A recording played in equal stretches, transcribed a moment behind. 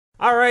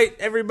All right,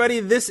 everybody,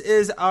 this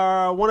is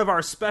one of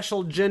our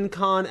special Gen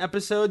Con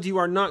episodes. You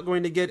are not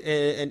going to get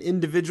an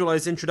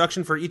individualized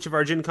introduction for each of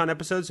our Gen Con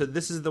episodes, so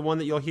this is the one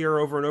that you'll hear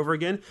over and over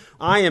again.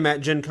 I am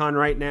at Gen Con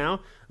right now,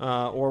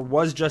 or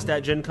was just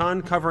at Gen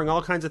Con, covering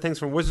all kinds of things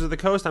from Wizards of the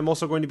Coast. I'm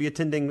also going to be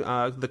attending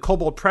the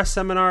Kobold Press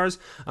seminars,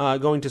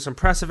 going to some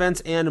press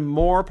events, and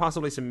more,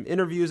 possibly some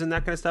interviews and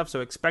that kind of stuff, so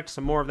expect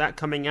some more of that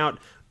coming out,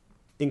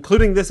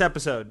 including this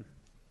episode.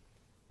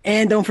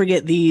 And don't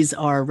forget, these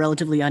are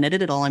relatively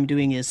unedited. All I'm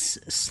doing is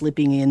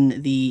slipping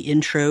in the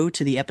intro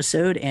to the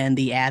episode and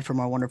the ad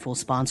from our wonderful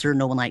sponsor,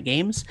 Noble Knight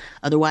Games.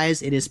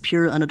 Otherwise, it is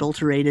pure,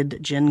 unadulterated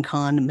Gen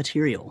Con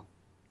material.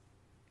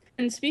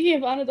 And speaking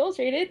of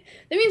unadulterated,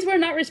 that means we're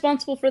not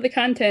responsible for the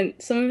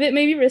content. Some of it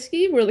may be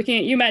risky. We're looking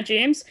at you, Matt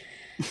James.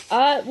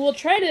 We'll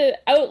try to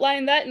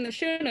outline that in the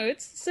show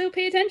notes, so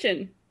pay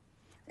attention.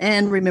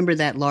 And remember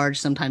that large,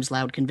 sometimes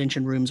loud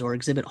convention rooms or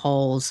exhibit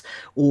halls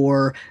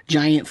or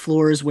giant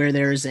floors where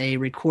there's a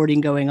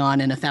recording going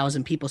on and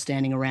 1,000 people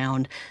standing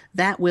around,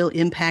 that will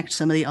impact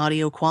some of the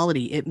audio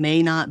quality. It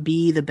may not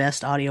be the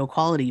best audio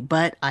quality,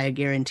 but I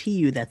guarantee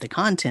you that the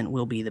content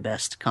will be the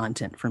best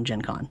content from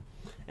Gen Con.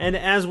 And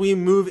as we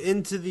move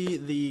into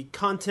the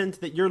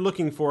content that you're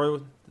looking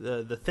for,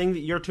 the thing that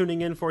you're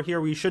tuning in for here,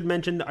 we should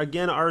mention,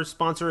 again, our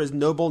sponsor is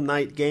Noble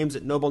Knight Games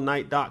at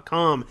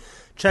nobleknight.com.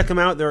 Check them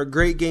out. They're a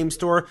great game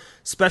store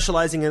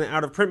specializing in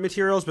out-of-print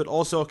materials, but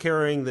also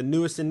carrying the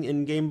newest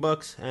in-game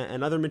books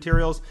and other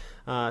materials.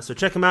 So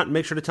check them out and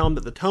make sure to tell them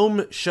that the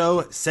Tome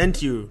Show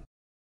sent you.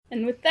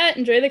 And with that,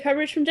 enjoy the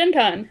coverage from Gen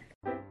Con.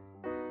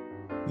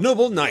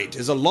 Noble Knight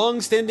is a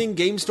long-standing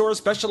game store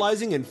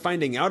specializing in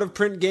finding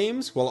out-of-print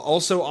games while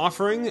also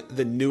offering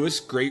the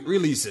newest great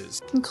releases.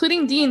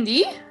 Including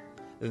D&D?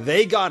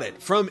 They got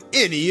it from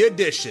any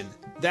edition.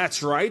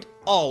 That's right,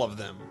 all of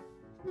them.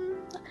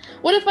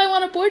 What if I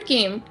want a board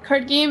game,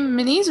 card game,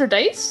 minis, or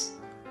dice?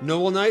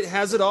 Noble Knight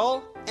has it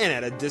all, and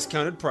at a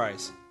discounted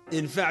price.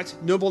 In fact,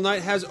 Noble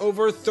Knight has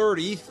over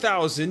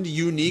 30,000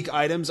 unique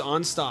items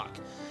on stock.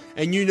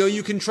 And you know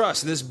you can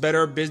trust this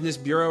Better Business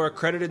Bureau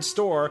accredited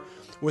store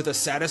with a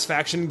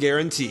satisfaction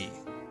guarantee.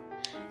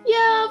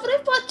 Yeah, but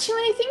I've bought too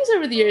many things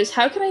over the years.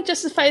 How can I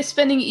justify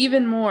spending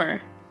even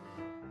more?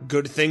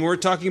 Good thing we're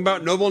talking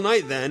about Noble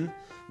Knight then.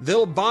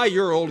 They'll buy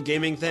your old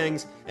gaming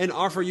things and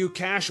offer you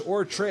cash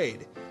or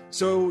trade,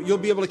 so you'll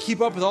be able to keep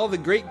up with all the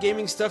great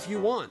gaming stuff you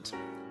want.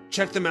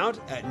 Check them out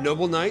at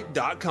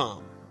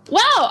nobleknight.com.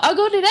 Wow, I'll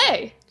go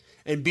today!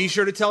 And be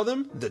sure to tell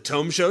them the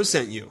Tome Show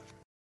sent you.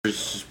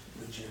 There's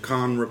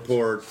con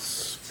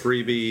reports,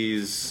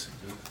 freebies.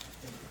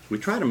 We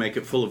try to make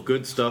it full of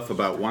good stuff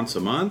about once a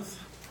month,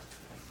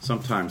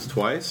 sometimes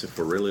twice if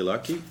we're really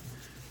lucky.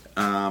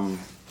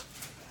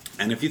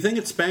 And if you think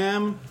it's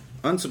spam,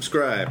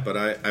 unsubscribe. But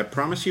I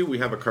promise you we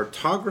have a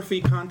cartography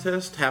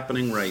contest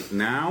happening right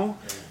now.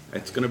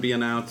 It's going to be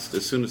announced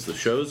as soon as the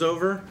show's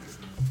over.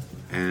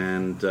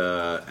 And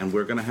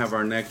we're going to have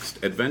our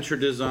next adventure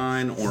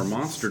design or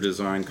monster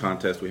design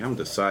contest. We haven't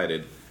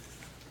decided.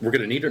 We're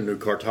going to need a new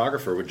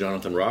cartographer with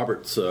Jonathan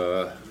Roberts.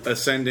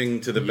 Ascending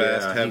to the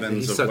vast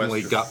heavens he of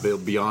suddenly Western.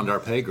 got beyond our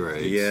pay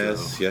grade.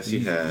 Yes, so. yes, he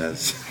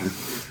has.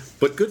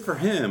 But good for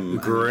him.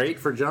 Great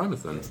for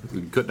Jonathan.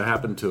 It couldn't have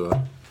happened to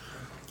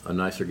a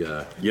nicer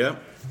guy.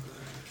 Yep.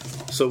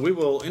 So we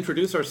will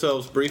introduce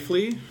ourselves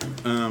briefly.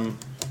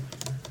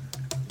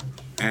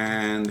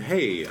 And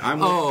hey, I'm.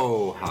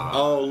 Hi.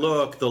 Oh,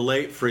 look, the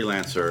late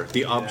freelancer,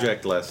 the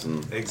object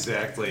lesson.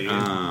 Exactly.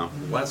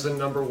 Lesson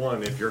number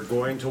 1: if you're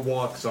going to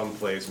walk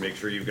someplace, make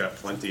sure you've got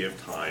plenty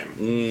of time.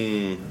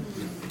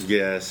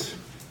 Yes.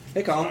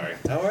 Hey, Colin. Sorry.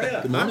 How are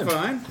you? Good morning.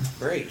 I'm fine.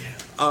 Great.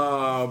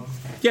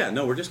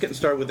 We're just getting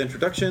started with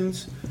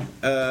introductions.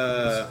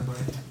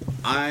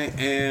 I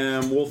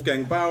am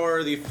Wolfgang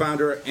Bauer, the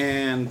founder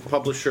and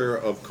publisher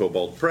of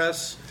Kobold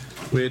Press,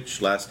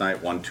 which last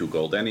night won 2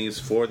 gold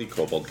Ennies for the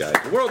Kobold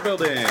Guide to World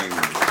Building.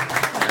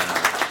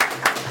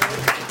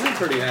 I'm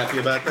pretty happy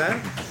about that.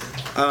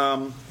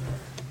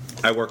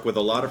 I work with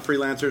a lot of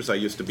freelancers. I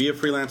used to be a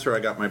freelancer.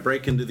 I got my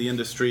break into the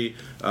industry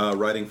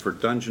writing for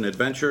Dungeon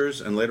Adventures,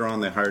 and later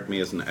on they hired me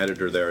as an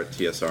editor there at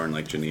TSR in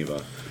Lake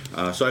Geneva.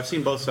 So I've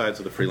seen both sides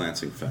of the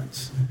freelancing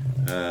fence.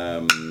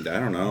 I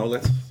don't know.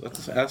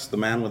 Let's ask the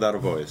man without a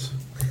voice.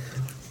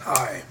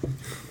 Hi.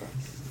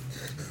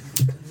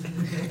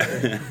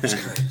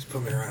 Just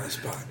put me around the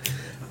spot.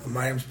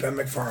 My name's Ben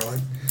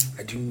McFarland.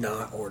 I do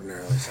not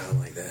ordinarily sound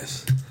like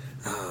this.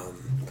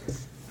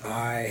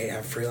 I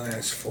have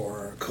freelanced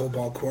for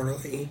Kobold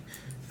Quarterly,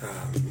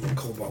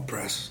 Kobold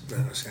Press.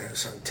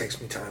 So it takes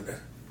me time to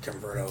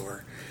convert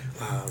over.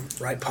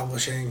 Write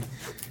Publishing,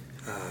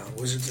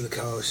 Wizards of the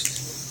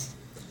Coast,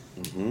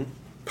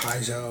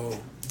 Paizo,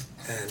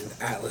 and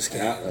Atlas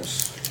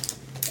Games.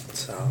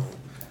 So,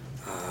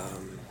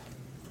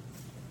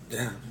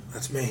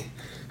 that's me.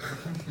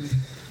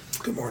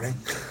 Good morning.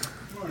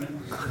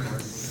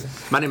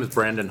 My name is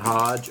Brandon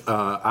Hodge.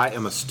 I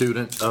am a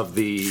student of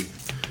the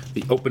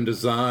the Open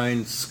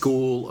Design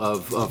School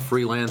of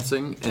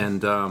Freelancing,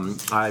 and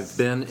I've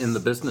been in the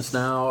business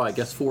now, I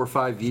guess, 4 or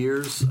 5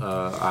 years.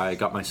 I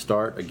got my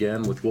start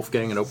again with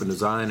Wolfgang and Open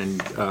Design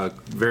and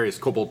various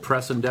Kobold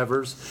Press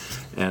endeavors,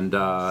 and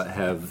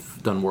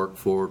have done work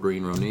for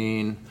Green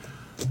Ronin,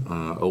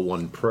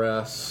 O1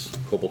 Press,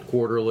 Kobold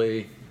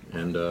Quarterly,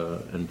 and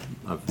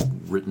I've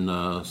written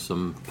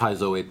some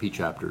Paizo AP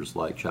chapters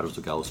like Shadows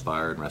of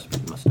Galaspire and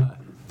Rasputin Must Die.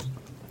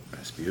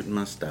 Rasputin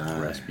Must Die.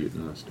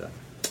 Rasputin Must Die.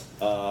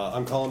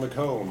 I'm Colin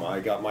McComb.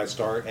 I got my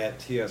start at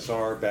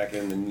TSR back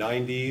in the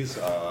 90s,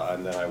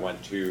 and then I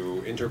went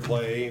to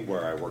Interplay,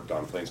 where I worked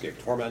on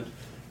Planescape Torment,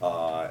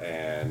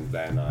 and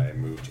then I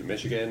moved to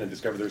Michigan and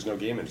discovered there's no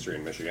game industry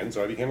in Michigan,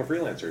 so I became a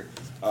freelancer.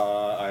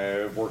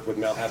 I've worked with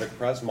Malhavoc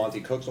Press, Monty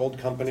Cook's old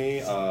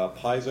company,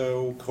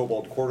 Paizo,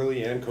 Kobold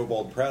Quarterly, and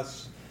Kobold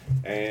Press,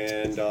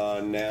 and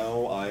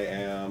now I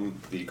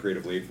am the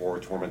creative lead for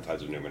Torment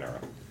Tides of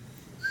Numenera.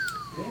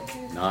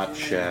 Not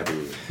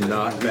shabby.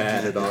 Not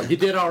bad at all. You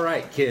did all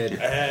right, kid.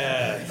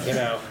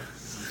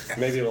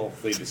 Maybe it'll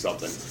lead to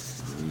something.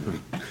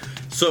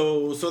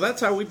 So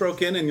that's how we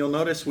broke in, and you'll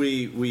notice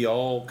we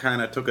all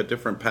kind of took a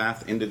different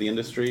path into the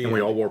industry. And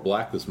we all wore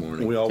black this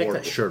morning. We all Take wore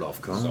that shirt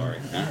off, Colin. Sorry.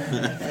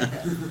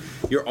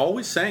 You're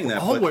always saying that.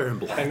 All but wearing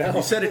black. I know.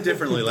 You said it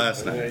differently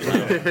last night.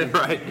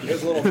 Right. It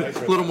was a little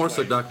nicer. A little more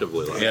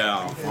seductively. Like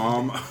Yeah.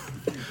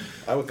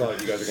 I would thought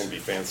you guys are going to be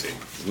fancy.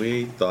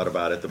 We thought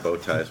about it. The bow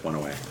ties went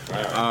away.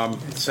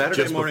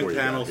 Saturday Just morning before you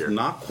got panels, here.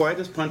 not quite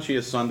as punchy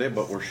as Sunday,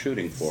 but we're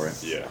shooting for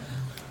it. Yeah.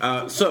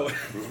 So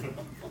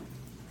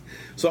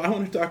I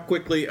want to talk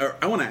quickly, or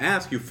I want to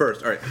ask you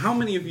first, all right, how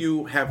many of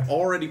you have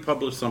already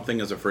published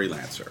something as a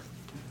freelancer?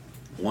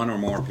 One or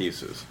more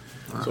pieces.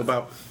 So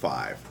about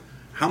 5.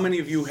 How many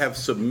of you have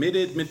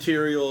submitted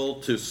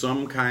material to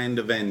some kind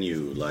of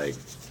venue, like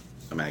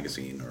a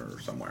magazine or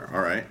somewhere?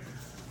 All right.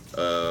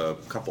 A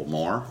couple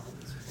more.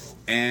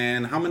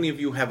 And how many of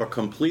you have a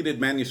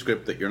completed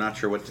manuscript that you're not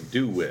sure what to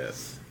do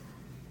with?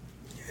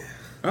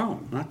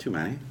 Oh, not too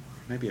many.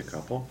 Maybe a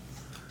couple.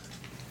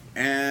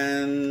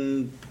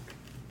 And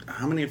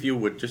how many of you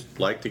would just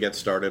like to get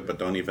started but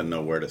don't even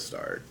know where to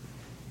start?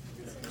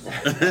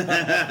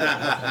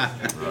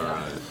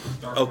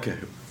 Okay.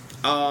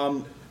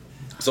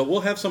 So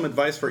we'll have some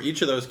advice for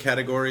each of those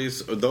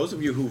categories. Those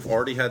of you who've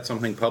already had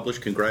something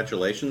published,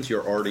 congratulations.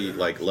 You're already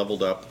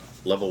leveled up,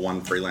 level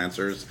 1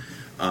 freelancers,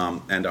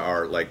 and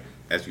are,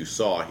 as you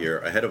saw here,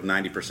 ahead of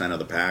 90% of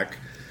the pack.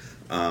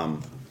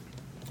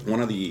 One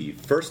of the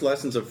first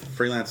lessons of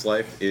freelance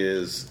life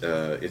is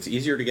it's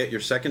easier to get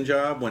your second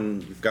job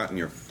when you've gotten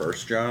your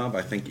first job.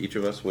 I think each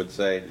of us would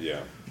say,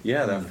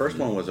 yeah, that first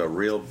one was a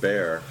real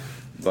bear,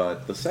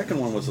 but the second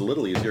one was a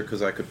little easier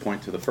because I could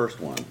point to the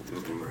first one.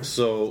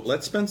 So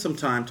let's spend some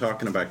time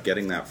talking about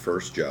getting that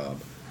first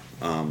job.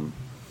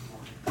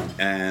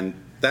 And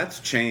that's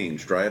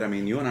changed, right? I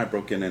mean, you and I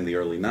broke in the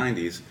early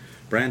 90s.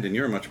 Brandon,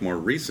 you're a much more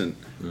recent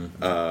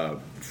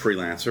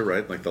freelancer,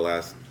 right? Like the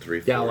last 3-4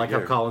 years. Yeah, like how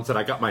Colin said,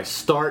 I got my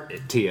start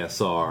at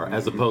TSR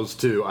as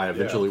opposed to I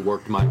eventually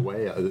worked my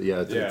way.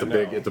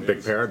 It's a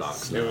big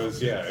paradox. Now.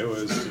 It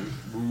was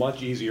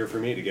much easier for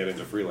me to get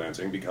into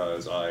freelancing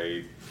because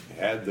I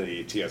had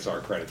the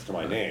TSR credits to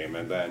my name,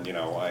 and then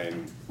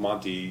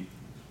Monty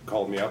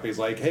called me up. He's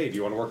like, "Hey, do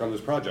you want to work on this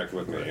project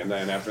with me?" And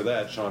then after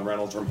that, Sean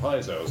Reynolds from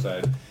Paizo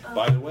said,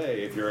 "By the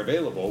way, if you're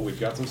available,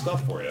 we've got some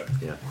stuff for you."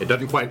 Yeah, it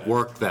doesn't quite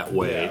work that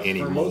way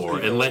anymore,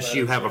 unless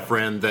you have a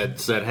friend that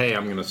said, "Hey,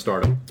 I'm going to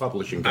start a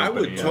publishing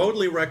company." I would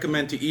totally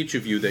recommend to each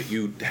of you that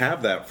you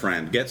have that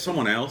friend. Get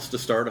someone else to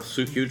start a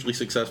hugely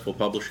successful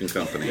publishing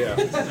company.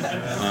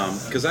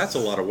 Because that's a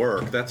lot of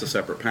work. That's a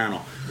separate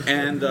panel,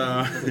 and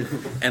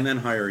then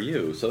hire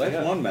you. So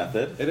that's one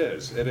method. It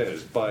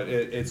is, but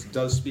it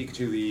does speak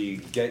to the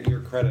get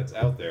your credits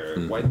out there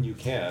when you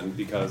can,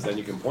 because then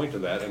you can point to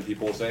that and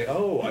people will say,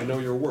 "Oh, I know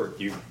your work.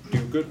 You do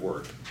good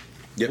work.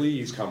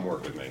 Please come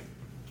work with me."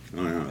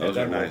 Oh, yeah, those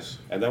are nice.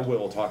 And then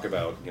we'll talk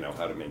about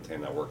how to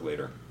maintain that work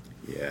later.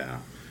 Yeah.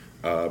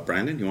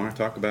 Brandon, you want to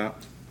talk about?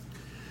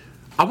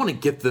 I want to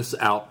get this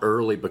out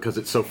early because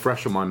it's so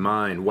fresh on my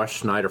mind. Wes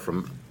Schneider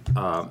from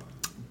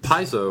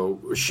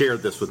Paizo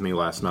shared this with me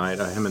last night.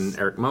 Him and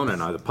Eric Mona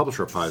and I, the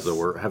publisher of Paizo,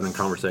 were having a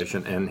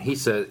conversation, and he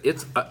said,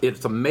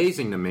 it's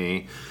amazing to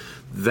me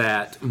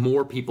that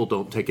more people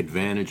don't take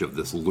advantage of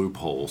this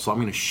loophole. So I'm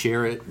going to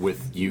share it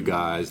with you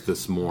guys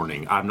this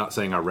morning. I'm not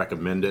saying I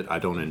recommend it. I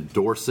don't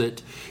endorse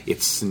it.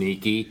 It's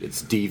sneaky.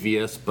 It's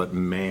devious. But,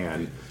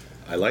 man,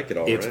 I like it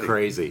already. It's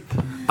crazy.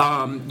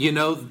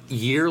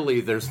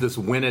 Yearly there's this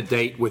win a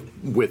date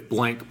with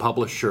blank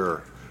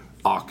publisher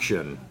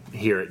auction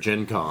here at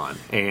Gen Con,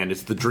 and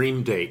it's the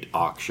Dream Date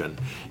auction.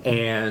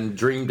 And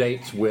dream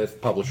dates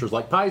with publishers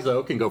like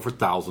Paizo can go for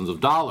thousands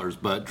of dollars,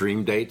 but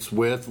dream dates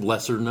with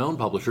lesser-known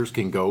publishers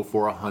can go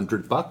for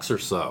 $100 or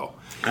so.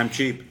 I'm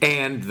cheap.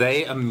 And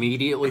they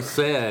immediately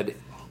said,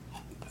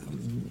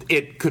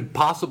 it could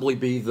possibly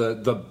be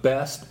the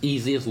best,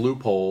 easiest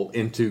loophole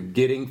into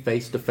getting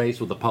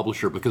face-to-face with a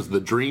publisher, because the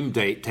dream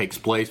date takes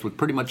place with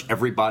pretty much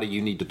everybody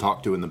you need to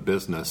talk to in the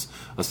business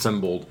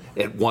assembled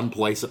at one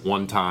place at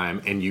one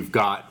time, and you've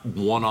got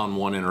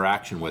one-on-one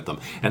interaction with them.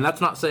 And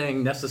that's not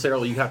saying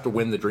necessarily you have to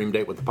win the dream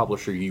date with the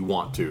publisher you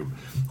want to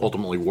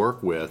ultimately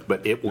work with,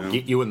 but it will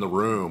get you in the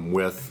room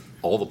with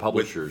all the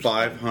publishers. With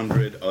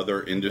 500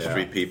 other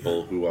industry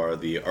people who are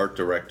the art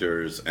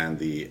directors and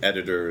the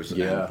editors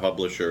and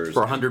publishers.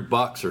 For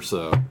 $100 or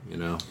so,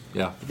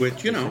 Yeah.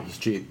 Which, it's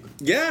cheap.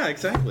 Yeah,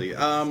 exactly.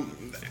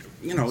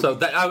 So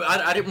that,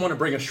 I didn't want to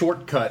bring a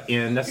shortcut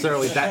in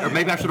necessarily that, or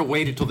maybe I should have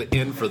waited till the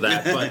end for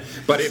that.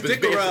 But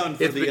Stick around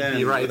for the end.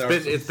 You're right.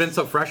 It's been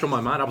so fresh on my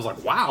mind. I was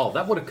like, wow,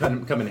 that would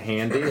have come in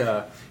handy.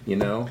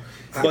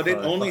 But it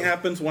only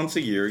happens once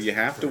a year. You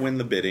have to win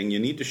the bidding. You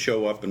need to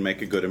show up and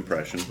make a good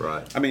impression.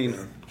 Right. I mean,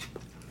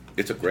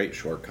 it's a great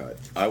shortcut.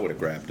 I would have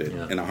grabbed it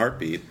in a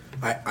heartbeat.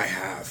 I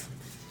have.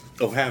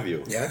 Oh, have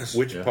you? Yes.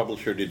 Which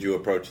publisher did you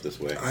approach this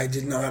way? I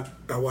did not.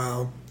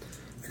 Well,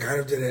 I kind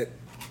of did it.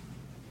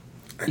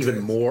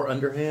 Even more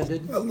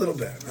underhanded? A little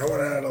bit. I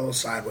went at it a little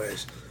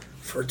sideways.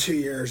 For 2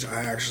 years,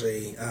 I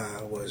actually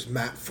was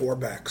Matt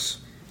Forbeck's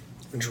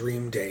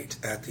dream date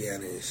at the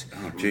Ennies.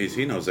 Oh, geez,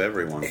 he knows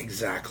everyone.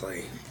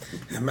 Exactly.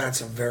 And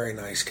Matt's a very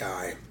nice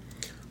guy.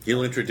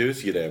 He'll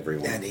introduce you to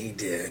everyone. And he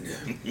did.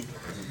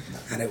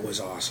 And it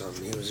was awesome.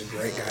 He was a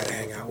great guy to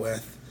hang out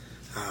with.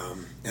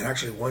 And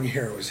actually, one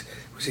year was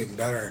even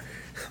better.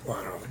 Well,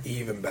 I don't know,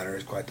 even better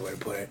is quite the way to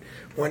put it.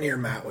 One year,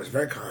 Matt was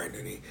very kind,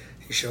 and he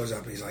shows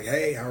up, and he's like,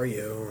 "Hey, how are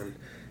you?"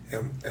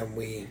 And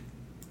we,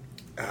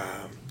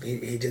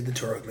 he did the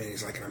tour with me, and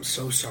he's like, "And I'm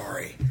so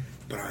sorry,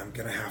 but I'm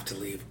going to have to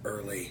leave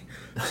early.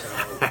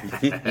 So,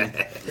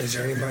 is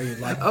there anybody you'd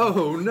like?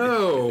 Oh,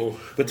 no.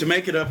 But to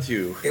make it up to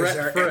you, Is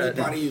there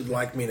anybody you'd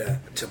like me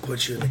to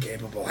put you in the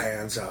capable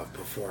hands of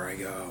before I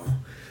go?"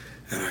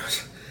 And I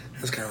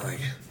was kind of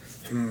like,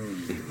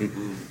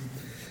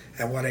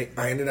 And what I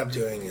ended up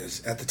doing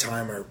is, at the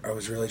time, I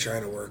was really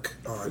trying to work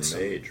on some...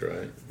 Mage,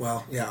 right?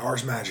 Well, yeah,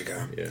 Ars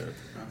Magica. Yeah.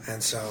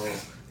 And so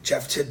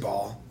Jeff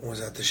Tidball was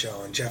at the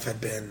show, and Jeff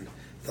had been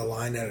the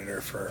line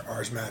editor for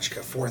Ars Magica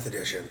 4th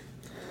edition.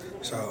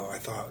 So I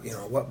thought,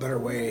 what better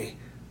way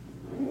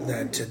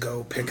than to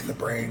go pick the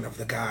brain of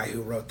the guy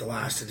who wrote the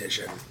last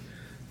edition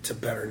to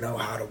better know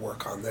how to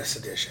work on this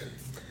edition.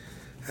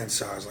 And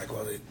so I was like,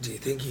 well, do you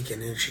think you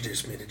can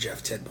introduce me to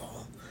Jeff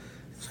Tidball?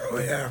 So,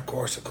 yeah, of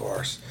course.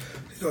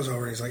 He goes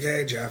over and he's like,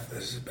 "Hey, Jeff,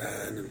 this is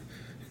Ben," and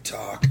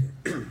talk.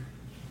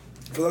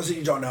 For those of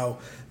you who don't know,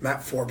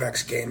 Matt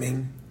Forbeck's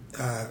gaming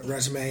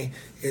resume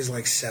is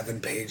like 7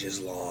 pages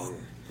long.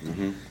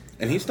 Mm-hmm.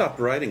 And he stopped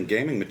writing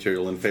gaming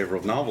material in favor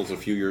of novels a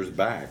few years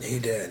back. He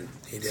did.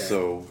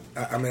 So,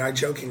 I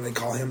jokingly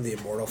call him the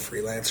immortal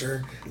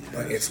freelancer,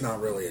 but it's not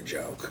really a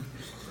joke.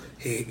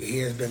 He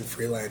has been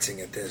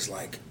freelancing at this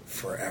like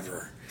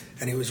forever,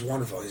 and he was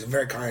wonderful. He's a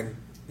very kind,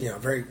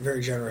 very,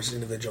 very generous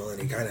individual,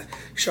 and he kind of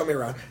showed me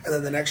around. And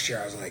then the next year,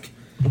 I was like,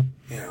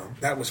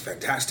 that was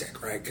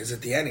fantastic, right? Because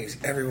at the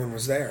Ennies, everyone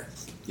was there.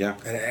 Yeah.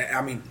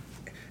 And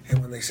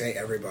and when they say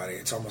everybody,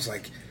 it's almost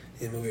like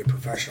in the movie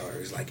Professional,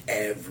 he's like,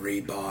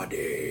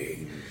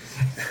 everybody.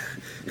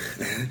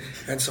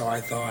 And so I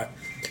thought,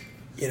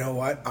 you know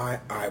what,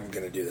 I'm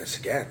going to do this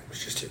again. It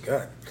was just too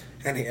good.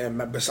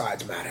 And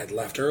besides, Matt had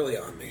left early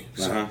on me,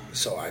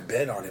 so I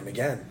bid on him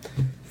again,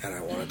 and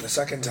I won it the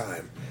second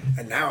time.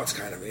 And now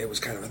it was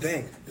kind of a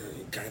thing.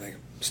 You kind of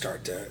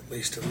start to, at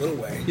least a little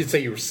way. You'd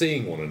say you were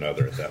seeing one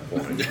another at that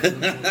point.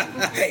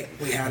 Hey,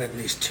 we had at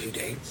least 2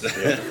 dates. Not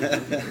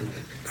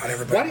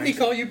everybody. Why didn't he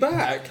call you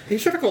back? He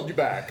should have called you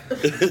back.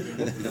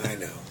 I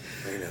know.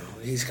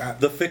 He's got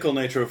the fickle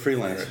nature of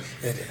freelancers.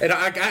 And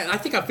I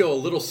think I feel a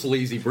little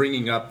sleazy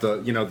bringing up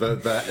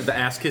the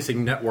ass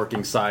kissing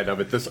networking side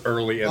of it this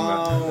early in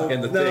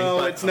the thing.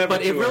 No, it's never.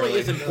 But it really early.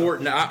 is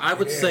important. I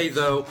would say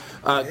though,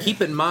 keep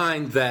in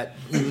mind that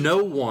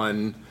no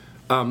one.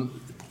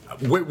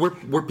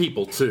 We're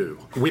people too.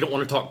 We don't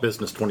want to talk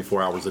business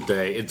 24 hours a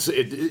day. It's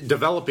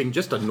developing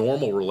just a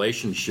normal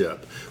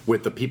relationship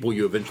with the people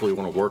you eventually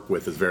want to work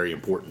with is very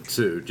important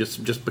too.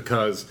 Just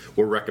because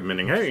we're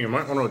recommending, hey, you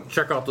might want to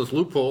check out this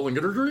loophole and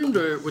get a dream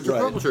date with your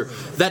publisher.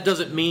 That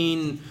doesn't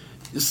mean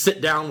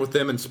sit down with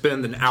them and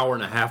spend an hour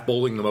and a half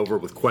bowling them over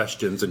with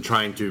questions and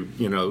trying to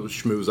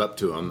schmooze up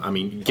to them. I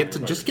mean, get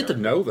to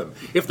know them.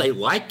 If they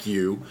like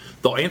you,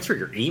 they'll answer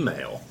your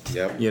email.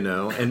 Yep.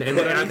 And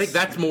I think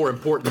that's more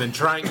important than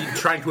trying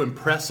to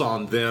impress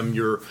on them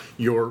your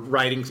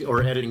writing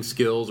or editing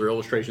skills or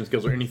illustration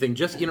skills or anything.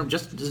 Just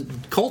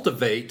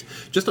cultivate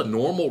just a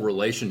normal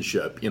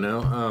relationship.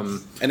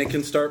 And it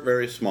can start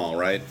very small,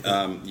 right?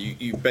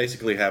 You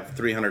basically have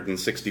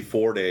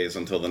 364 days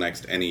until the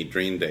next any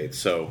dream date.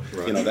 So.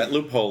 Right. That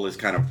loophole is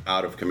kind of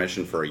out of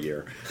commission for a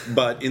year.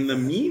 But in the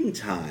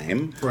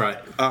meantime,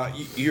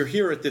 you're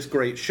here at this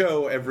great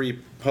show. Every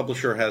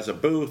publisher has a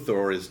booth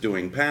or is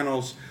doing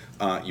panels.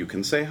 you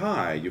can say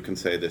hi. You can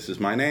say, this is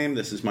my name,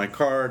 this is my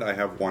card, I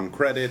have 1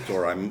 credit,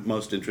 or I'm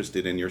most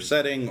interested in your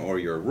setting or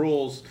your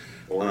rules.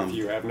 Or if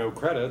you have no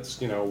credits,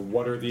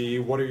 what are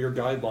your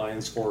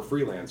guidelines for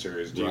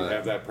freelancers? Do you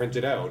have that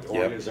printed out,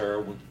 or is there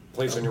a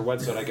place on your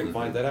website I can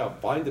find that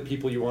out? Find the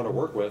people you want to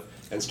work with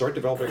and start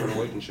developing a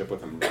relationship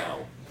with them now.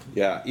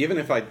 Yeah, even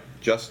if I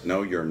just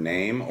know your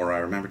name, or I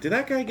remember, did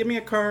that guy give me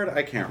a card?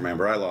 I can't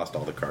remember. I lost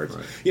all the cards.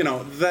 Right.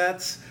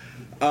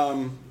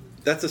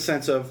 That's a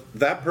sense of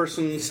that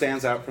person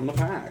stands out from the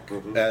pack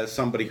as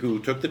somebody who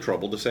took the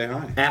trouble to say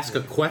hi. Ask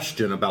a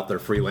question about their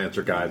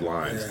freelancer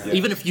guidelines,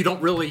 even if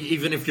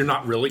you're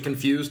not really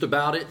confused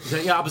about it.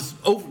 Say, I was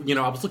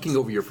looking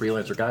over your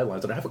freelancer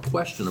guidelines, and I have a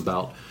question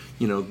about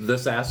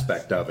this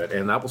aspect of it,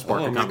 and that will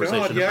spark a conversation.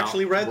 Oh my God! You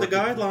actually read the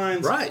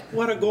guidelines, right?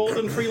 What a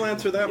golden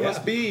freelancer that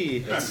must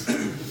be.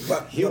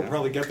 But he'll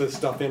probably get this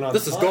stuff in on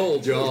This is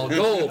gold, y'all.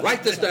 Gold.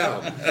 Write this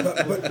down.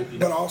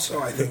 But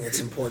also, I think it's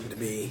important to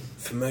be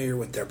familiar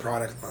with their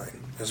product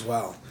line as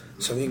well.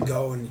 So you can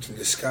go and you can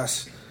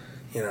discuss,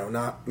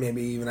 not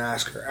maybe even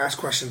ask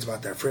questions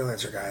about their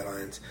freelancer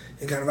guidelines,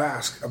 and kind of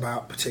ask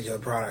about particular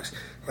products.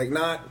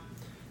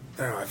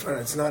 I find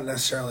it's not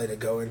necessarily to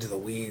go into the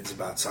weeds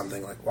about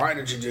something like, why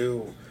did you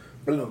do,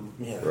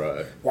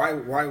 right?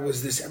 Why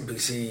was this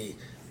NPC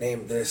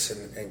named this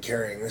and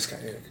carrying this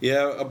kind of...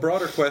 Yeah, a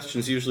broader question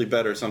is usually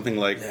better. Something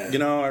like,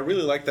 I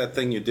really like that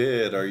thing you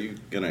did. Are you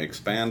going to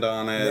expand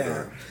on it? Yeah.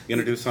 Or you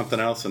going to do something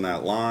else in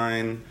that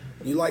line?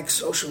 You like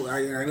social...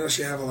 I notice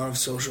you have a lot of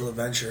social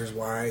adventures.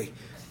 Why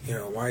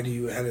do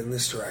you head in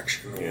this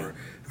direction? Or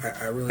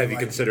I really have you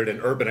considered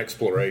an urban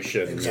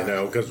exploration?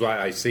 Exactly. Because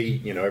I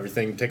see,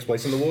 everything takes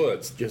place in the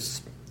woods.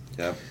 Just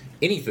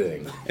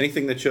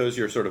anything that shows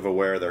you're sort of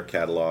aware of their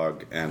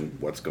catalog and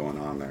what's going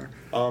on there.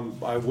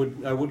 I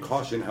would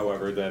caution,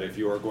 however, that if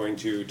you are going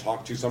to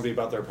talk to somebody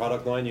about their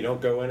product line, you don't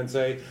go in and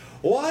say,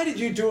 why did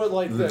you do it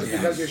like this?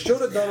 Because you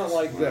should have done it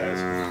like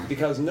this.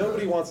 Because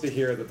nobody wants to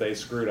hear that they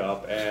screwed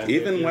up. And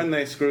even when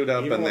they screwed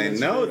up and they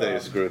know they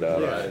screwed up.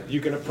 Yeah, you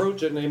can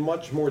approach it in a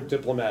much more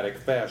diplomatic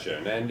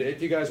fashion. And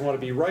if you guys want to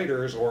be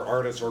writers or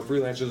artists or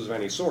freelancers of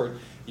any sort,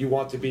 you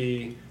want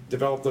to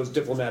develop those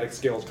diplomatic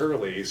skills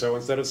early. So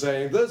instead of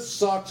saying, this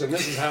sucks and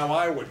this is how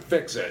I would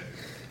fix it,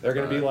 they're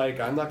going to be like,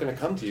 I'm not going to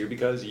come to you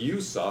because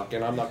you suck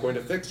and I'm not going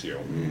to fix you.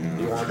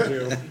 You want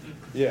to...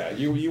 Yeah,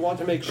 you want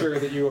to make sure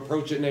that you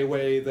approach it in a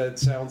way that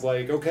sounds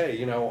like, okay,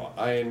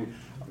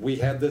 we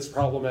had this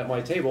problem at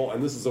my table,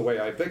 and this is the way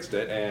I fixed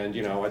it, and,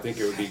 I think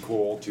it would be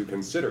cool to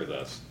consider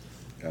this,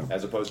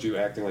 as opposed to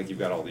acting like you've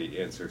got all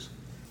the answers.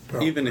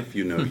 Well, even if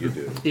you know you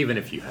do. Even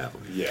if you have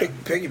them. Yeah.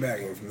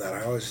 Piggybacking from that,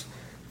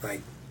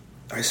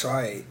 I saw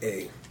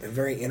a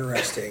very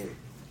interesting,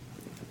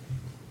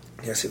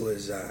 I guess it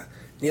was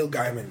Neil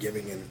Gaiman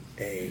giving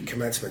a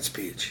commencement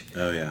speech.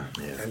 Oh, yeah.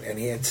 And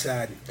he had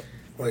said...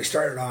 Well, he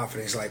started off,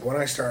 and he's like, when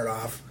I started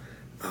off,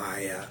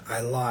 I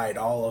lied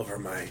all over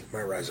my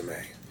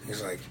resume.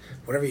 He's like,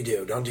 whatever you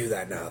do, don't do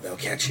that now. They'll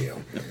catch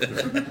you.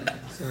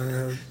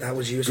 So that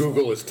was useful.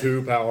 Google is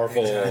too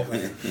powerful.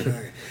 Exactly.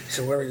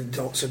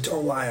 So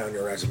don't lie on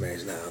your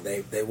resumes now.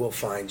 They will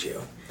find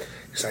you.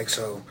 It's like,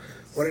 so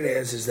what it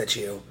is that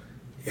you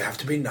have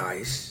to be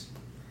nice,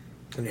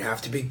 and you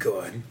have to be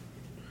good,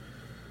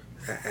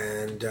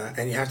 and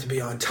you have to be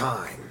on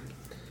time.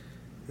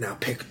 Now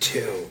pick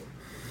 2.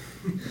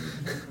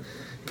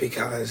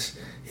 Because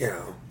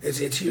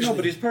it's usually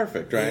nobody's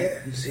perfect, right?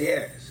 He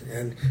is,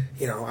 and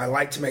I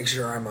like to make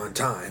sure I'm on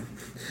time.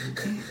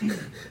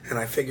 And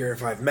I figure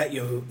if I've met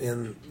you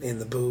in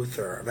the booth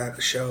or I've at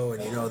the show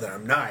and you know that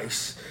I'm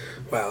nice,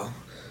 well,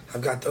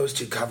 I've got those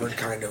 2 covered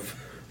kind of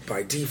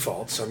by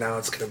default. So now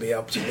it's going to be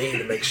up to me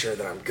to make sure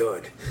that I'm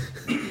good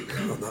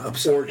on the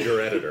upside. Or your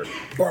editor,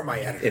 or my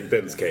editor. In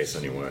Ben's case,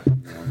 anyway.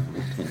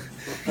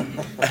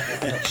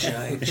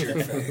 Giant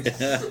jerk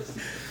face.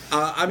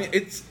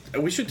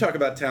 We should talk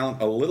about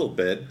talent a little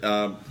bit.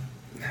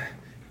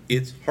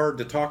 It's hard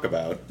to talk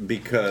about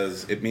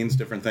because it means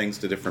different things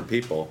to different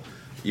people.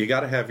 You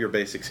got to have your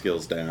basic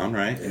skills down,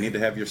 right? You need to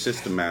have your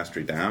system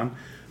mastery down.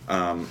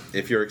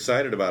 If you're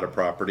excited about a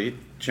property,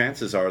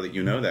 chances are that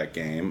you know that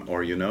game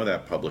or you know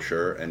that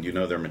publisher and you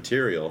know their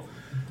material.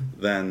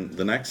 Then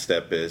the next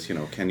step is,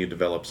 can you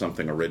develop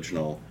something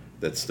original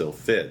that still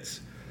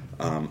fits?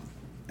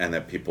 And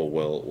that people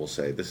will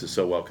say, this is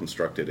so well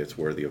constructed, it's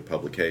worthy of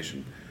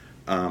publication.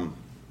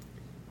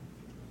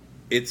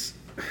 It's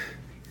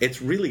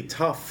really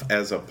tough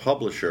as a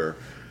publisher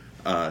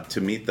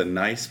to meet the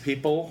nice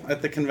people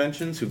at the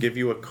conventions who give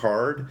you a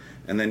card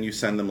and then you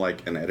send them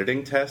like an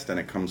editing test and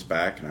it comes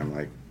back and I'm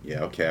like,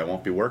 yeah, okay, I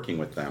won't be working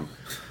with them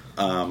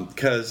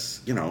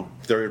because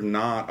they're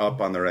not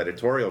up on their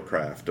editorial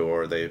craft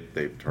or they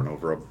turn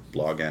over a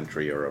blog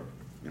entry or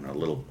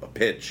a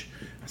pitch.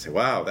 I say,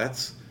 wow,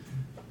 that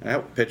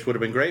pitch would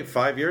have been great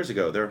 5 years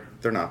ago.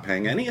 They're not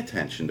paying any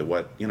attention to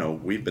what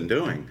we've been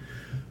doing.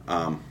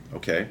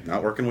 Okay,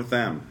 not working with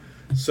them.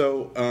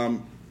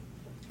 So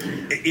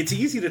it's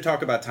easy to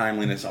talk about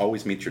timeliness,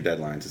 always meet your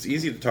deadlines. It's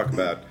easy to talk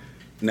about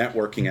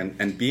networking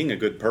and being a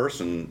good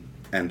person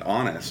and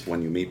honest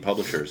when you meet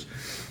publishers.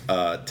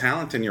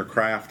 Talent in your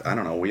craft, I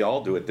don't know, we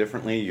all do it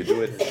differently. You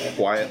do it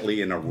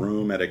quietly in a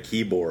room at a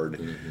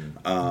keyboard.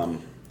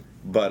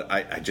 But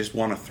I just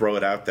want to throw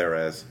it out there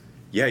as,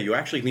 yeah, you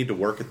actually need to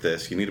work at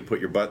this. You need to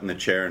put your butt in the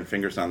chair and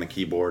fingers on the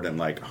keyboard and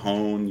like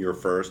hone your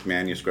first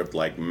manuscript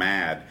like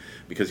mad,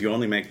 because you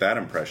only make that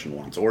impression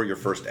once, or your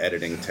first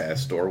editing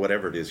test, or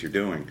whatever it is you're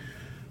doing.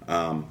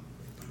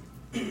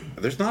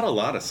 There's not a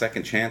lot of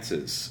second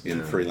chances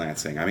in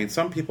freelancing. I mean,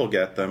 some people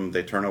get them.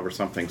 They turn over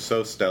something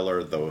so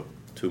stellar, though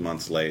 2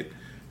 months late,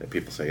 that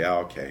people say, yeah,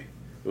 okay,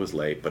 it was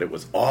late, but it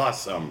was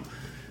awesome.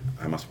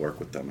 I must work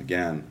with them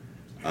again.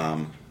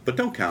 But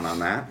don't count on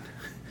that.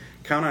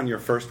 Count on your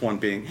first one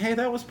being, hey,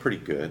 that was pretty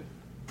good.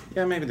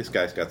 Yeah, maybe this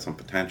guy's got some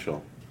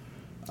potential.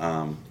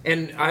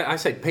 And I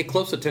say pay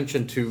close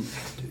attention to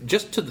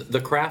just to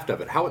the craft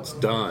of it, how it's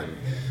done.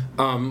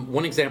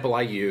 One example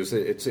I use,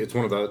 it's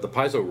one of the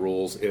Paizo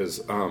rules, is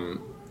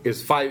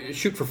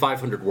shoot for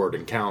 500-word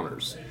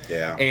encounters.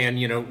 Yeah.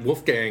 And,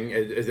 Wolfgang,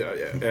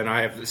 and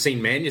I have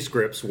seen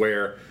manuscripts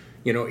where,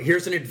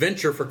 here's an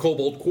adventure for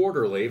Kobold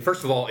Quarterly.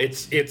 First of all,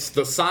 it's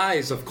the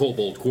size of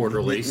Kobold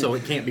Quarterly, so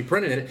it can't be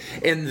printed in it.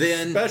 And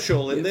then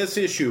special in this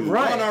issue,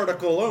 right. One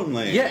article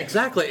only. Yeah,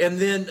 exactly. And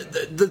then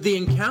the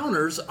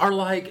encounters are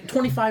like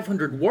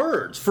 2,500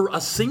 words for a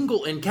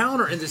single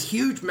encounter, and this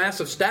huge,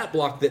 massive stat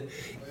block that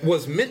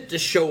was meant to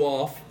show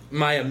off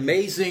my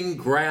amazing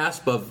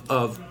grasp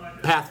of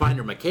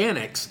Pathfinder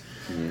mechanics.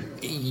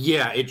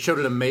 Yeah, it showed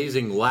an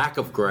amazing lack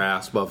of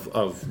grasp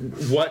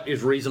of what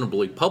is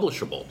reasonably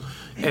publishable.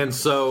 And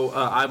so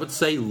I would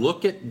say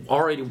look at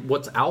already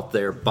what's out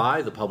there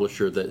by the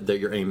publisher that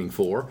you're aiming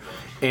for,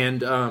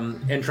 and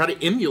try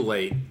to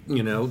emulate,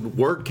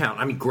 word count.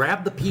 I mean,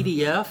 grab the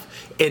PDF,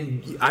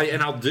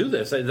 and I'll do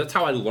this. That's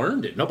how I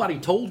learned it. Nobody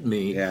told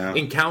me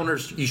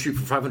encounters you shoot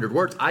for 500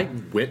 words. I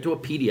went to a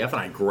PDF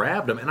and I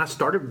grabbed them and I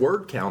started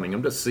word counting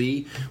them to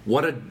see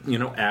what a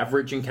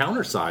average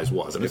encounter size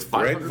was. And it's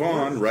 500 Greg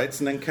Vaughn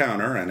writes an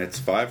encounter and it's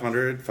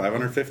 500,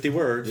 550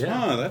 words.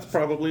 Yeah. That's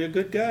probably a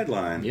good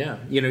guideline. Yeah,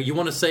 you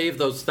want to save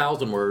those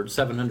 1,000 words,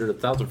 700,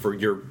 1,000 for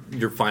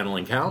your final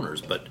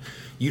encounters, but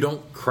you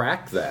don't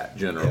crack that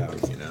generally.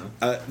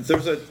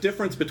 There's a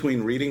difference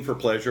between reading for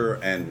pleasure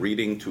and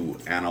reading to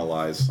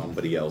analyze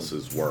somebody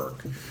else's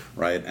work,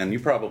 right? And you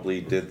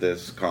probably did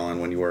this, Colin,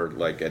 when you were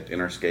like at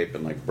Interscape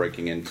and like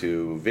breaking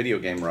into video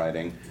game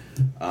writing.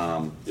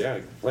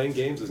 Playing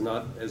games is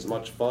not as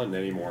much fun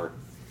anymore.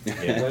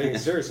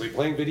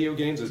 Playing video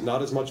games is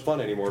not as much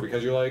fun anymore,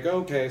 because you're like,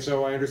 okay,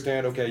 so I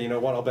understand, okay, you know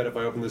what, I'll bet if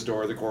I open this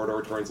door, the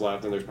corridor turns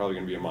left, and there's probably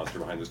going to be a monster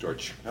behind this door.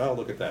 Oh,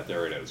 look at that,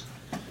 there it is.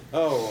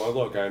 Oh,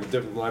 look,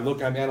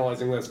 I'm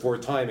analyzing this for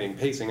timing,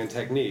 pacing, and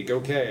technique.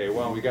 Okay,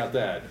 well, we got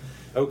that.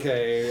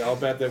 Okay, I'll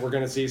bet that we're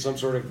going to see some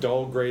sort of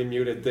dull, gray,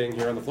 muted thing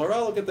here on the floor.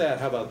 Oh, look at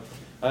that, how about...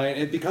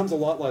 it becomes a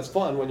lot less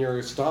fun when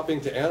you're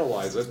stopping to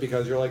analyze it,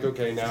 because you're like,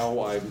 okay,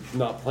 now I'm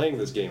not playing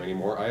this game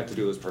anymore. I have to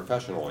do this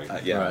professionally.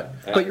 Right.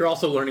 But you're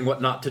also learning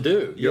what not to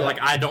do. You're like,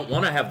 I don't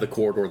want to have the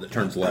corridor that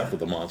turns left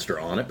with a monster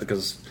on it,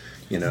 because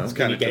it's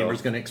any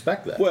gamer's going to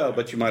expect that. Well,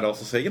 but you might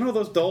also say,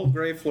 those dull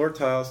gray floor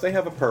tiles, they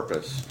have a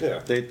purpose. Yeah.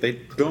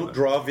 They don't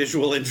draw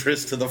visual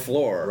interest to the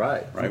floor.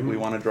 Right. Mm-hmm. We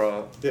want to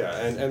draw... Yeah,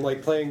 and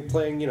like playing a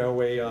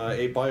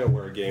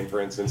BioWare game, for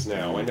instance,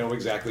 now, I know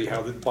exactly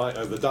how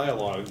the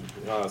dialogue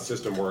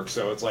system works,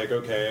 so it's like,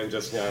 okay, and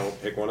just,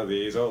 pick one of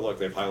these. Oh, look,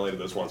 they've highlighted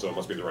this one, so it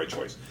must be the right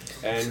choice.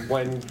 And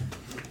when...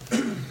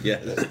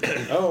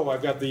 oh,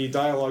 I've got the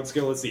dialogue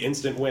skill, it's the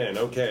instant win.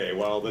 Okay,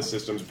 well, this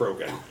system's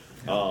broken.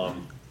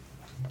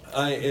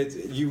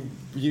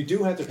 You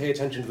do have to pay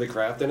attention to the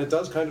craft, and it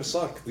does kind of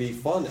suck the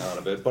fun out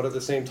of it, but at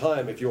the same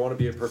time, if you want to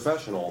be a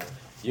professional,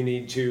 you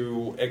need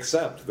to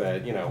accept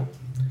that,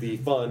 the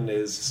fun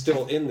is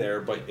still in there,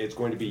 but it's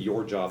going to be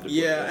your job to put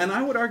it in. And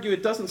I would argue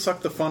it doesn't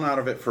suck the fun out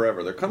of it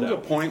forever. There comes a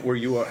point where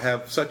you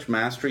have such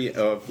mastery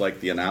of,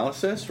 like, the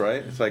analysis,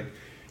 right? It's like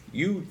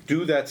you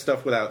do that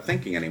stuff without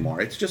thinking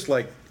anymore. It's just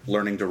like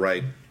learning to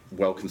write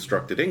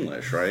well-constructed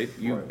English, right?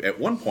 At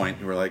one point,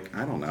 you were like,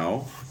 I don't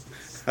know.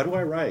 How do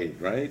I write,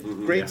 right?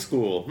 Mm-hmm. Grade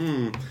school,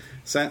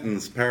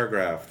 sentence,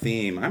 paragraph,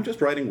 theme. I'm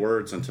just writing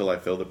words until I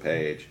fill the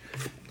page.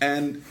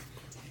 And,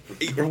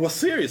 well,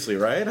 seriously,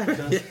 right? Don't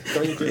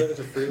you do that as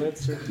a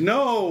freelancer?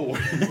 No!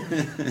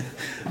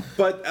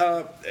 But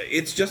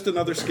it's just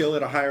another skill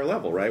at a higher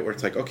level, right? Where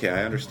it's like, okay,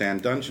 I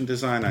understand dungeon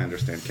design, I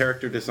understand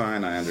character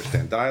design, I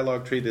understand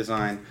dialogue tree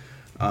design.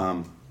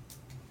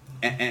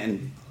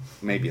 And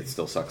maybe it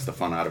still sucks the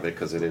fun out of it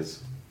because it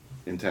is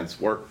intense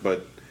work,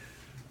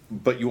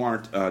 but you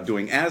aren't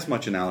doing as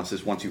much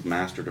analysis once you've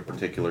mastered a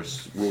particular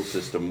rule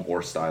system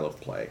or style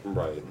of play.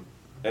 Right.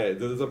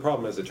 The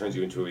problem is it turns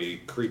you into a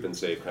creep and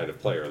save kind of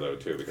player, though,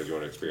 too, because you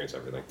want to experience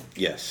everything.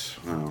 Yes.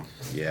 Oh,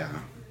 yeah.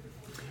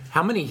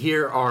 How many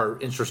here are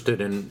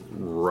interested in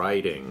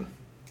writing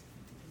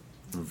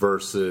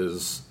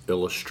versus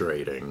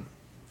illustrating?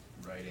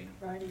 Writing.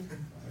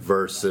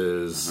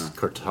 Versus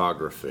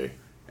cartography?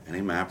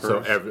 Any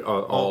mappers?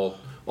 So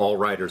all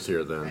writers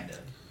here then.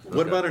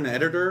 What about an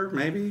editor,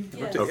 maybe?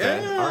 Yes.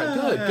 Okay. Yeah. All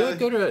right.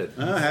 Good.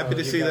 Happy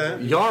to see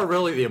that. Y'all are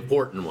really the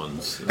important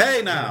ones.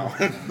 Hey, now.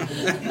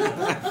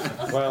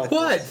 Well,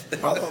 What?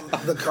 Although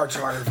the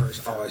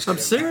cartographers always. I'm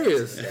get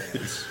serious.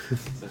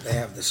 back. They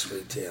have the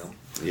sweet deal.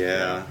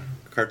 Yeah,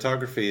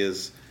 cartography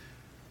is.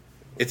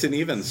 It's an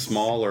even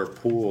smaller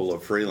pool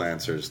of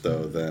freelancers,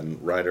 though, than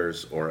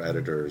writers or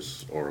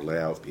editors or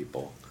layout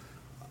people.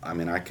 I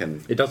mean, I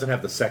can. It doesn't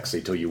have the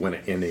sexy till you win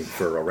an Emmy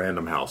for a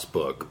Random House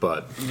book,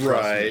 but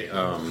Right.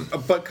 trust me,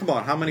 But come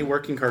on, how many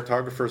working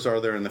cartographers are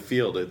there in the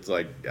field? It's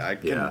like, I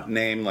can Yeah.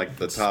 name like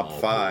the top Small.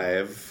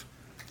 5.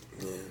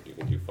 you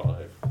can do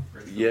 5.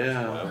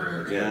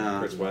 Yeah.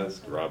 Chris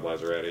West, Rob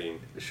Lazzaretti.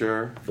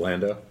 Sure.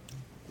 Blanda.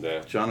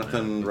 Yeah.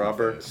 Jonathan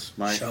Roberts,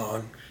 Mike.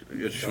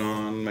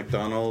 Sean,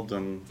 McDonald,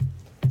 and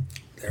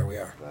there we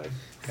are, Right.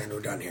 and we're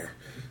done here.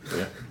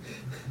 Yeah.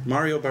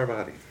 Mario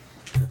Barbati.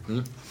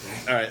 All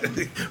right.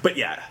 But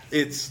yeah,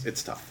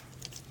 it's tough.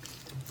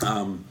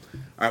 All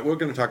right, we're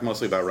going to talk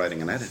mostly about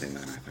writing and editing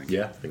then, I think.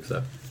 Yeah, I think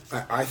so.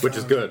 I Which is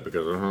found- good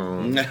because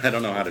I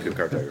don't know how to do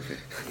cartography.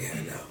 Yeah,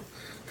 no.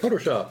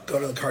 Photoshop. Go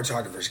to the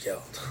Cartographers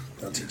Guild.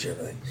 They'll teach you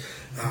everything.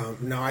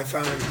 No, I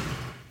found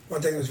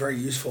one thing that was very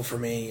useful for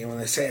me, and when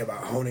they say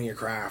about honing your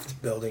craft,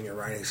 building your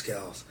writing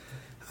skills,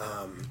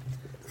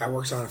 I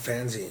worked on a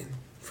fanzine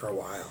for a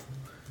while,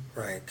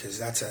 right? Because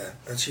that's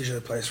usually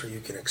a place where you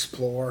can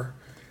explore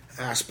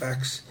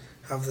aspects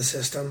of the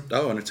system.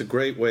 Oh, and it's a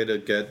great way to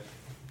get,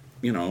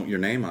 your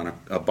name on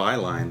a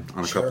byline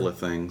on a Sure. couple of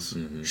things.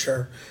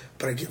 Sure,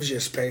 but it gives you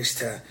a space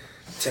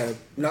to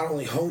not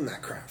only hone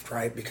that craft,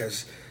 right?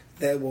 Because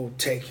they will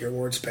take your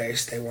word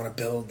space, they want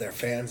to build their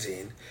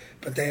fanzine,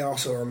 but they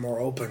also are more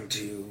open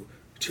to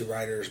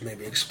writers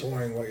maybe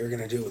exploring what you're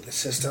going to do with the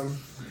system,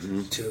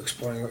 to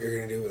exploring what you're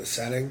going to do with the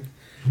setting,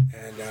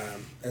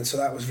 and so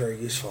that was very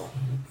useful,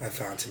 I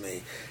found, to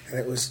me. And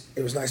it was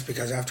nice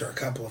because after a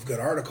couple of good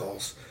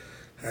articles,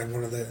 I had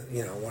one of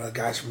the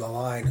guys from the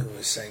line who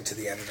was saying to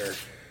the editor,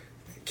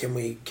 Can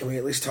we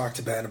at least talk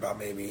to Ben about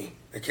maybe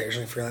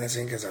occasionally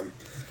freelancing, because I'm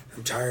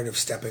tired of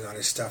stepping on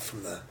his stuff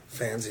from the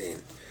fanzine,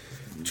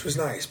 which was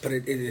nice. But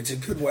it's a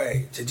good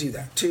way to do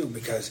that too,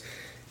 because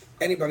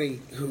anybody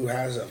who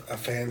has a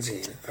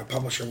fanzine, a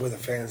publisher with a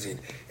fanzine,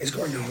 is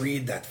going to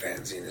read that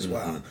fanzine as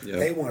well. Yeah.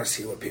 They want to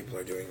see what people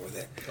are doing with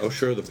it. Oh,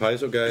 sure. The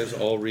Paizo guys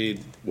all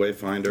read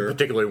Wayfinder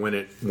Particularly when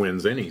it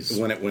wins Ennies.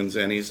 when it wins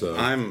Ennies. So-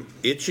 I'm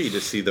itchy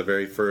to see the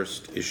very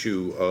first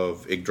issue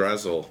of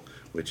Yggdrasil,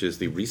 which is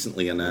the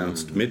recently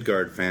announced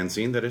Midgard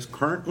fanzine that is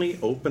currently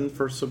open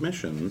for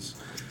submissions.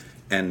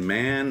 And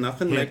man,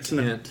 nothing makes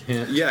hint.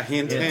 Yeah,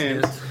 hint.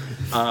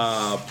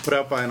 Put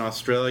out by an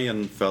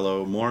Australian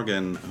fellow,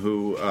 Morgan,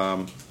 who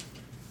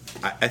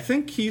I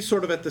think he's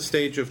sort of at the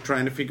stage of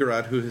trying to figure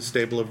out who his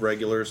stable of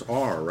regulars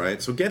are,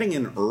 right? So getting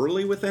in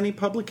early with any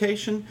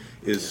publication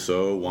is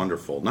so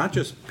wonderful. Not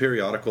just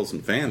periodicals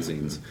and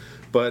fanzines,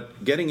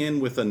 but getting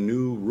in with a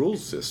new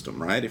rules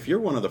system, right? If you're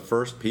one of the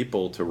first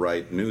people to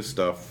write new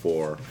stuff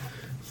for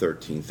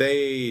 13th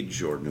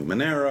Age or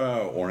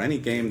Numenera or any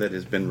game that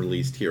has been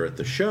released here at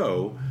the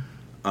show,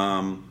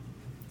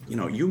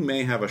 you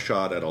may have a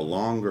shot at a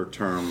longer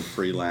term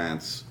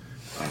freelance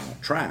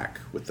track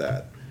with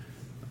that.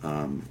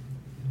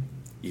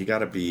 You got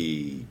to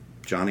be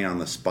Johnny on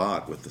the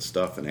spot with the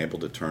stuff and able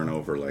to turn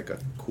over like a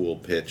cool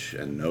pitch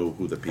and know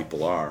who the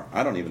people are.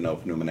 I don't even know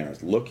if Numenera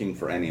is looking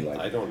for any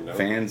I don't know.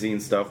 fanzine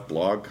stuff,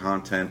 blog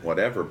content,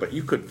 whatever, but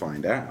you could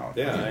find out.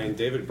 Yeah, and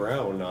David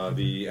Brown,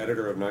 the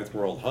editor of Ninth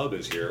World Hub,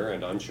 is here,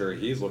 and I'm sure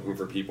he's looking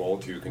for people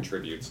to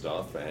contribute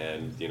stuff.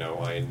 And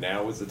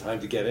now is the time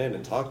to get in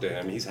and talk to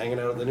him. He's hanging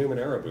out at the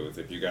Numenera booth.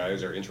 If you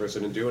guys are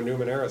interested in doing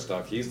Numenera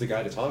stuff, he's the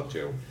guy to talk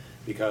to,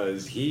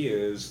 because he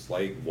is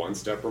like one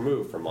step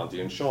removed from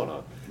Monty and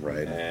Shauna,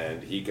 Right.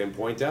 And he can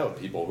point out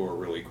people who are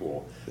really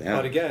cool. Yeah.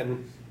 But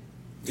again,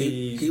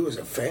 He was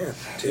a fan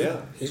too.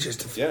 Yeah. He's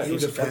just yeah, he he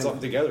was a just put fan.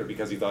 something together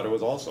because he thought it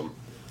was awesome.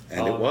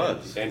 And it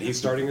was. And he's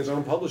starting his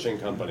own publishing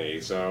company,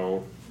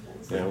 so,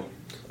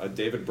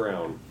 David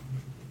Brown.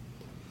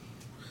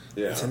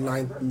 Yeah. It's a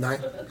ninth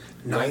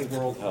Ninth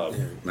World Hub.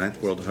 Yeah.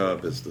 Ninth World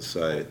Hub is the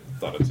site.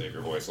 Thought I'd save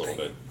your voice a little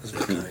bit. That's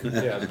very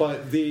kind. Yeah,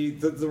 but the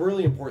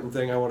really important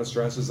thing I want to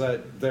stress is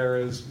that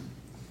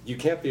you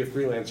can't be a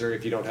freelancer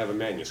if you don't have a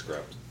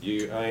manuscript.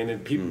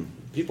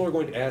 People are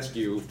going to ask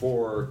you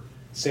for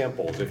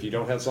samples. If you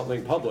don't have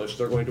something published,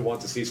 they're going to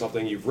want to see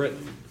something you've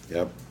written.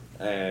 Yep.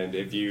 And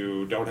if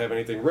you don't have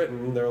anything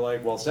written, they're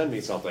like, well, send me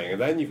something. And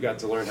then you've got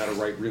to learn how to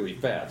write really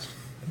fast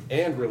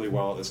and really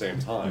well at the same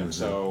time.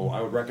 So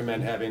I would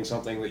recommend having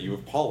something that you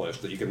have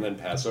polished that you can then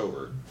pass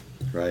over.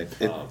 Right.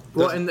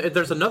 Well, and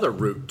there's another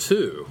route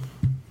too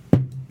to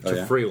Oh,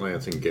 yeah?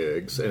 freelancing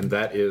gigs, and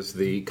that is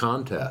the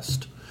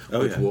contest,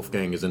 which yeah.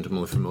 Wolfgang is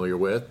intimately familiar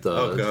with.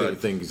 Oh,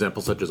 God.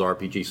 Examples such as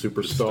RPG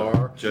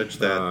Superstar, Judge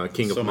that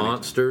King so of many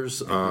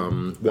Monsters.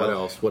 What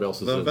else? What else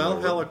is The in there?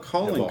 Valhalla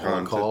Calling Valhalla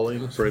contest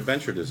Calling. for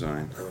adventure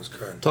design. That was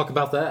good. Talk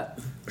about that.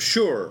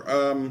 Sure.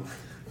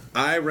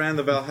 I ran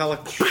the Valhalla.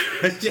 All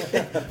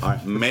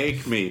right,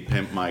 make me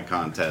pimp my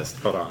contest.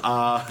 Hold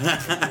on.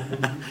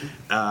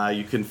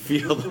 You can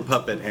feel the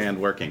puppet hand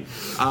working.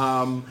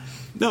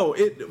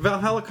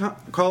 Valhalla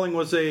Calling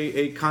was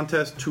a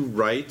contest to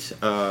write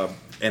an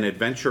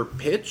adventure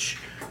pitch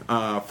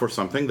for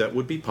something that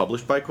would be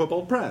published by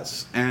Kobold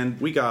Press.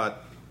 And we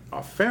got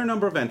a fair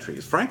number of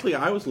entries. Frankly,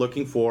 I was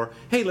looking for,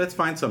 hey, let's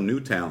find some new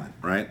talent,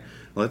 right?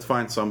 Let's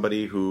find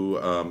somebody who,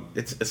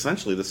 it's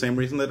essentially the same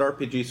reason that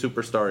RPG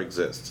Superstar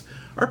exists.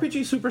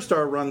 RPG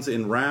Superstar runs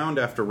in round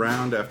after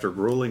round after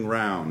grueling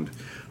round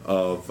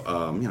of,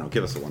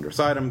 give us a wondrous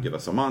item, give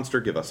us a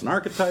monster, give us an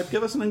archetype,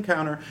 give us an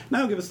encounter,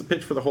 now give us the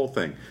pitch for the whole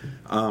thing.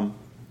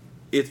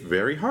 It's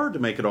very hard to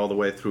make it all the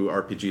way through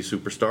RPG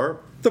Superstar.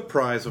 The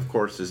prize, of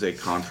course, is a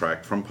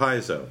contract from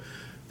Paizo.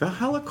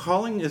 Valhalla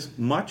Calling is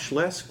much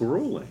less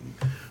grueling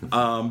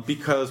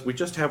because we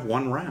just have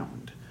one round.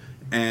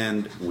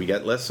 And we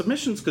get less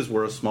submissions because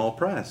we're a small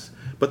press.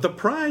 But the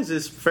prize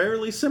is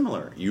fairly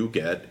similar. You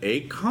get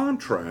a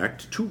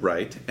contract to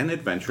write an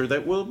adventure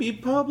that will be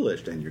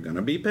published, and you're going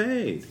to be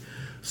paid.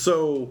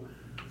 So,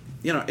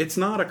 it's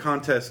not a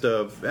contest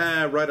of,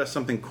 write us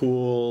something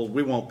cool,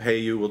 we won't pay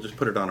you, we'll just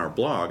put it on our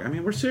blog. I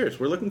mean, we're serious.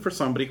 We're looking for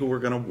somebody who we're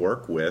going to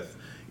work with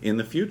in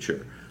the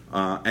future.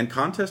 And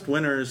contest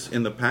winners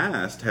in the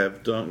past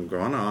have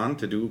gone on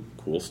to do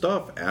cool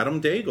stuff.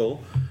 Adam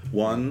Daigle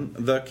won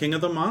the King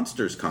of the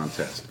Monsters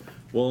contest.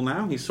 Well,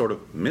 now he's sort of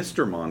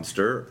Mr.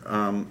 Monster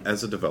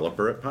as a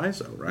developer at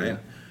Paizo, right? Yeah.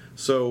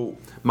 So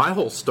my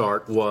whole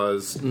start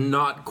was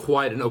not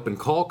quite an open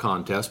call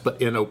contest,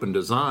 but in open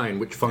design,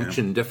 which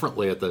functioned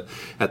differently at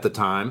the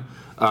time.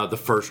 The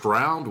first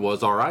round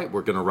was, all right,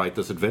 we're going to write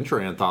this adventure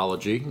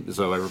anthology,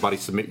 so everybody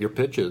submit your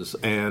pitches.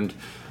 And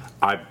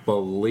I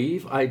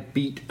believe I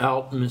beat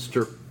out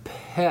Mr.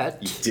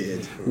 Pet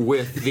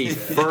with the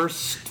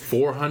first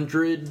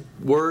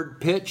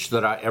 400-word pitch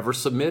that I ever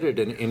submitted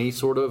in any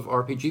sort of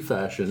RPG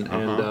fashion.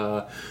 And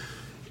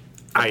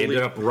I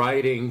ended up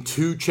writing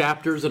 2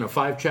 chapters in a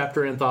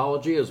 5-chapter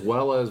anthology, as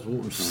well as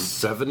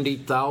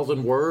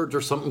 70,000 words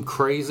or something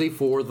crazy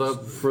for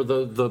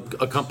the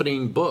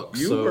accompanying book.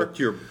 You worked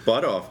your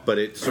butt off, but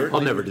it certainly...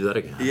 I'll never do that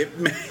again. It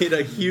made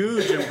a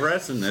huge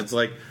impression. It's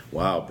like,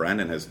 wow,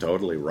 Brandon has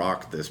totally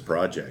rocked this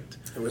project.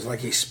 It was like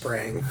he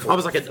sprang. I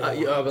was like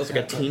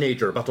a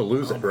teenager about to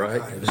lose it,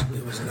 right? God,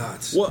 it was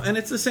nuts. Well, and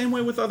it's the same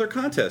way with other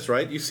contests,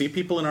 right? You see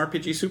people in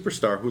RPG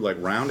Superstar who, like,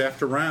 round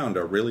after round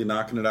are really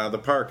knocking it out of the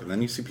park, and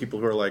then you see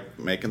people who are, like,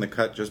 making the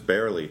cut just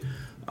barely.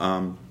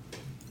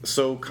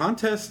 So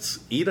contests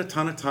eat a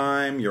ton of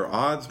time. Your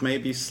odds may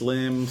be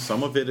slim.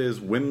 Some of it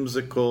is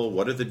whimsical.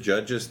 What do the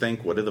judges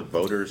think? What do the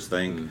voters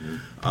think?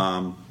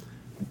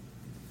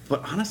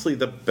 But honestly,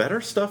 the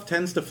better stuff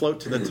tends to float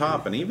to the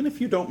top. And even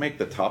if you don't make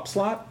the top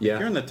slot, if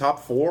you're in the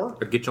top 4...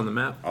 It'll get you on the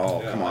map. Oh,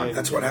 come on.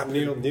 That's what happened.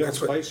 Neil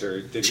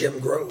Spicer did.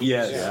 Jim Grove.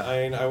 Yes.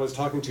 Yeah, I was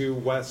talking to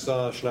Wes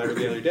Schneider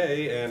the other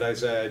day, and I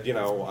said,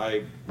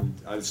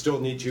 I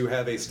still need to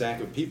have a stack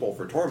of people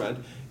for Torment.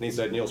 And he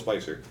said, Neil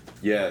Spicer.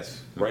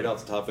 Yes. Right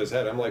off the top of his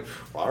head. I'm like,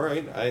 all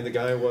right. The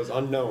guy was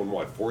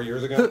unknown, 4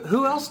 years ago?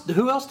 Who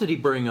else did he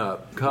bring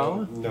up,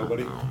 Colin?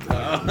 Nobody.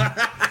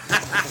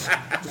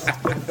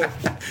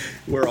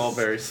 We're all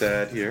very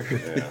sad here.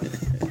 Yeah.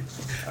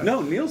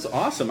 No, Neil's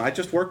awesome. I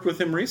just worked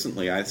with him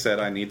recently. I said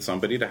I need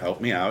somebody to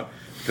help me out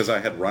because I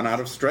had run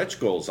out of stretch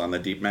goals on the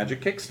Deep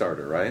Magic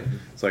Kickstarter, right?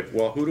 It's like,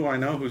 well, who do I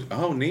know who's...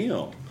 Oh,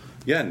 Neil.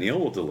 Yeah, Neil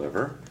will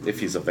deliver if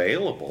he's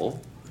available,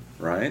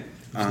 right?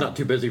 He's not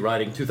too busy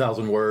writing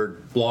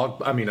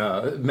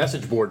 2,000-word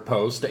message board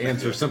posts to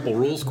answer simple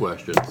rules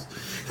questions.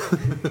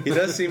 He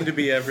does seem to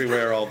be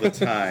everywhere all the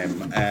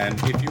time, and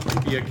if you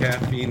can be a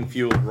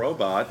caffeine-fueled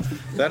robot,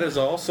 that is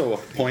also a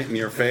point in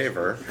your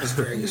favor. It's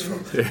very useful.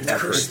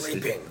 Never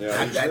sleeping.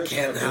 Yeah, that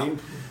can't help.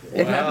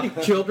 And how many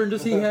children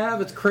does he have?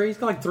 It's crazy. He's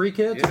got like 3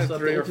 kids. Yeah,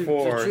 3 or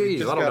 4.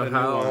 Jeez, I don't know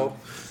how.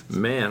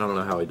 Man, I don't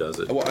know how he does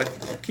it. Well, I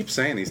keep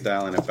saying he's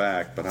dialing it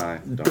back, but I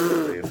don't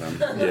believe him.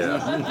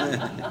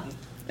 Yeah.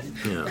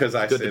 Because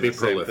I say the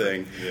same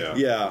thing.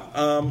 Yeah.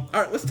 All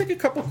right, let's take a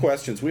couple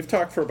questions. We've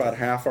talked for about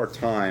half our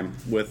time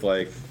with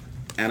like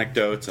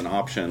anecdotes and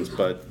options,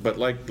 but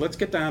like let's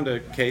get down to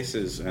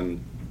cases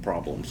and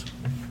problems.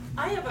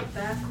 I have a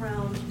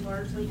background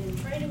largely in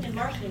training and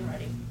marketing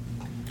writing.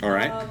 All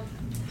right.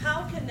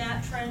 How can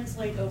that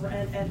translate over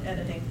and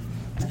editing,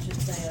 I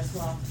should say as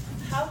well.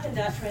 How can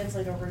that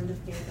translate over into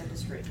the game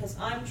industry? Because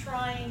I'm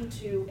trying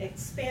to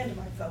expand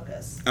my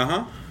focus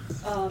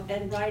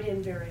and write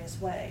in various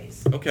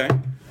ways. Okay.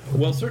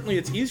 Well, certainly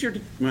it's easier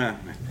to...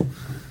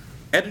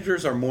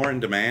 editors are more in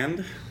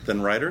demand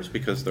than writers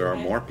because there are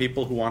more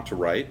people who want to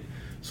write.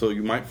 So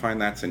you might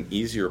find that's an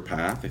easier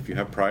path if you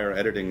have prior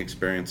editing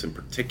experience in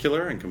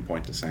particular and can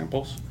point to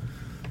samples.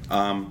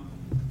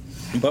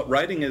 But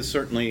writing is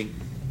certainly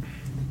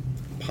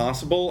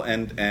possible,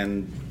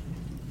 and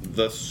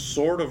the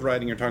sort of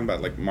writing you're talking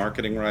about, like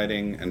marketing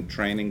writing and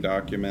training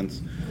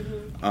documents.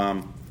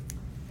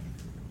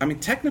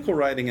 Technical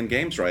writing and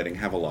games writing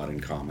have a lot in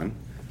common.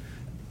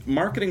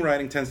 Marketing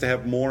writing tends to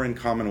have more in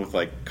common with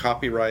like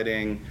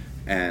copywriting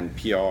and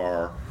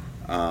PR,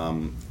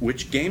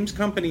 which games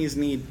companies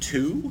need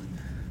too,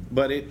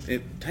 but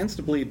it tends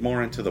to bleed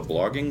more into the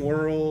blogging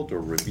world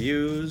or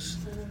reviews.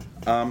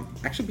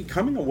 Actually,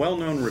 becoming a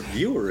well-known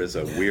reviewer is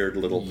a weird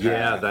little path.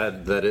 Yeah,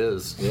 that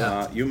is.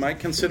 Yeah. You might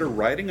consider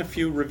writing a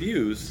few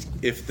reviews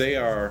if they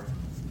are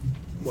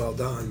well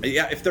done.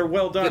 Yeah, if they're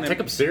well done. Yeah, take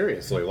them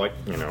seriously, like,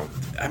 you know.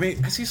 I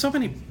mean, I see so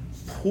many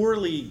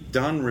poorly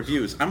done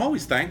reviews. I'm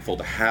always thankful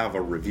to have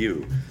a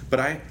review, but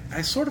I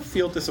sort of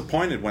feel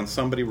disappointed when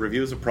somebody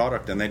reviews a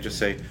product and they just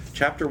say,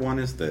 Chapter 1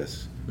 is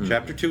this,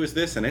 Chapter 2 is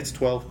this, and it's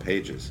 12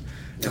 pages.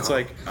 It's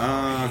like,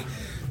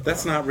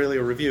 that's not really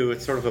a review.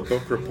 It's sort of a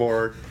book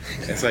report.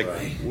 It's like,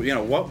 you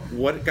know,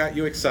 what got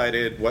you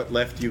excited? What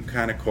left you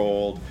kind of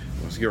cold?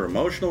 What was your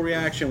emotional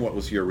reaction? What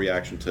was your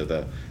reaction to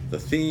the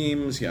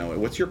themes? You know,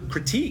 what's your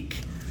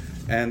critique?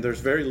 And there's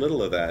very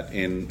little of that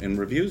in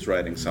reviews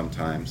writing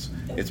sometimes.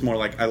 It's more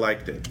like, I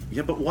liked it.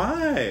 Yeah, but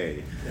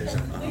why?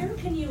 Where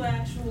can you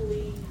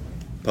actually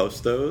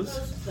post those?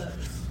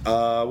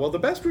 Well, the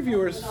best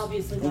reviewers... And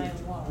obviously why a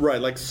blog. Right,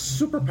 like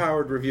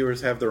super-powered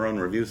reviewers have their own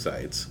review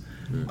sites.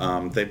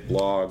 They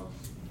blog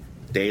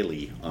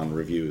daily on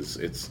reviews.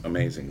 It's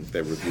amazing.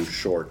 They review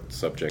short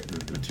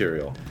subject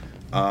material.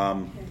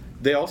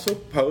 They also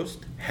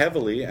post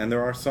heavily, and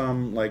there are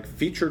some like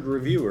featured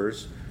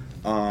reviewers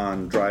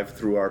on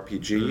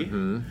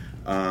DriveThruRPG,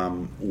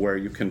 where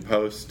you can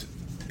post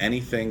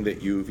anything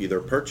that you've either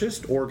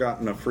purchased or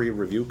gotten a free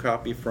review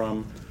copy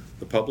from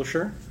the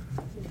publisher.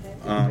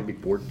 Maybe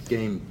Board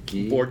Game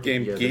Geek. Board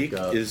Game Geek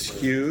is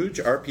huge.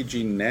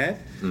 RPG.net.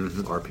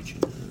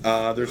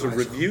 RPG. There's a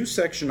review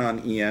section on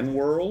EN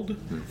World,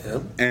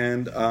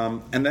 and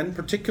then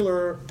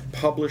particular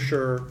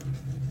publisher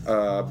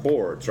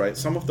boards. Right,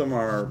 some of them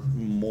are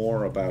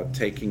more about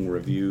taking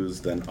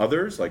reviews than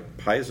others. Like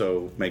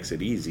Paizo makes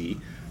it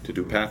easy to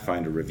do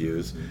Pathfinder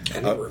reviews.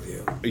 Any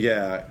review.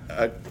 Yeah,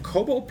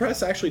 Kobold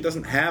Press actually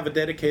doesn't have a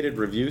dedicated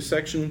review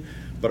section,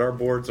 but our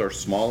boards are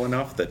small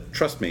enough that,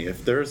 trust me,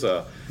 if there's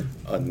a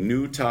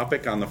new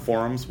topic on the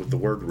forums with the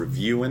word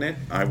review in it,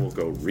 I will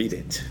go read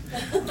it.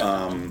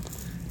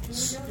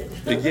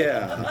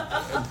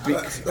 Yeah.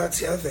 That's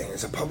the other thing,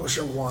 is a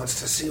publisher wants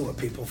to see what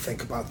people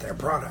think about their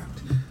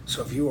product.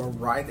 So if you are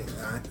writing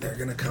that, they're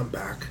going to come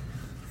back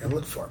and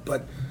look for it.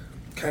 But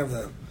kind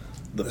of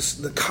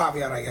the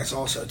caveat, I guess,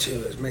 also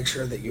too, is make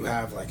sure that you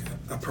have like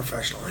a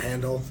professional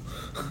handle.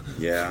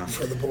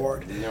 For the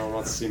board. No one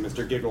wants to see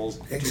Mr.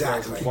 Giggles.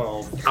 Exactly.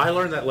 2012. I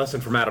learned that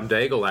lesson from Adam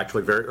Daigle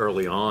actually very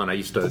early on. I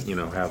used to,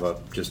 have a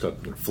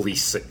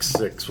Fleece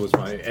 6.6 was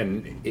my,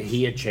 and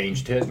he had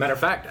changed his. Matter of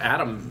fact,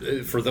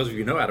 Adam, for those of you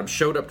who know Adam,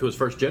 showed up to his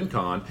first Gen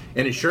Con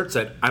and his shirt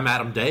said, "I'm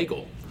Adam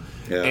Daigle."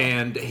 Yeah.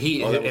 And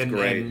he and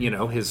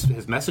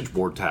his message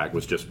board tag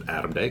was just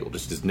Adam Daigle,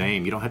 just his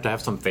name. You don't have to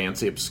have some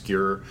fancy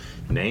obscure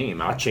name.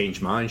 I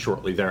changed mine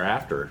shortly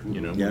thereafter.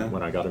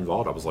 When I got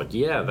involved, I was like,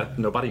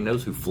 nobody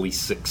knows who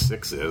Fleece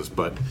 6.6 is,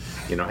 but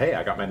hey,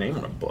 I got my name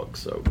on a book,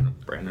 so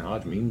Brandon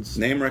Hodge means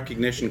name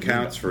recognition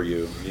counts for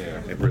you. Yeah,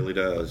 it really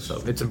does.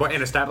 So it's important,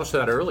 and establish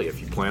that early if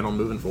you plan on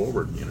moving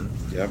forward.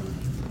 Yep.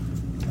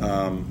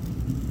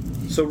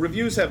 So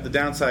reviews have the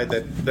downside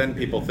that then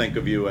people think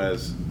of you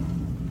as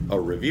a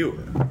reviewer,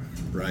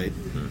 right?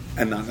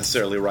 And not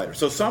necessarily a writer.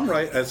 So some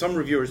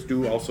reviewers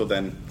do also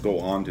then go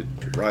on to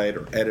write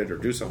or edit or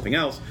do something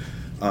else,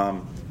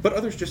 but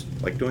others just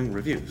like doing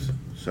reviews.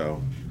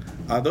 So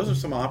those are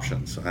some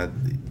options.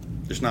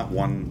 There's not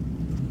one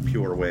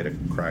pure way to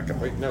crack them.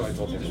 Wait, no, I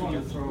told you. I just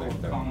want to throw a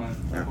comment.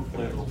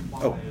 Hopefully it'll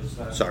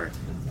fly. Sorry.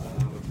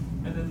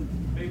 And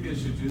then maybe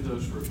as you do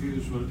those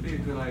reviews, would it be a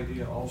good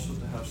idea also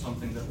to have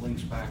something that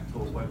links back to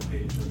a web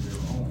page of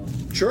your own?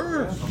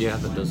 Sure. Yeah,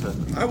 that does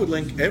happen. I would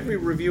link every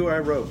review I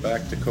wrote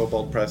back to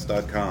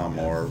koboldpress.com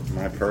or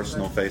my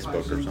personal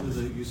Facebook or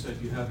something. You said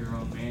you have your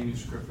own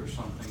manuscript or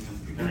something,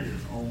 and if you have your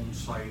own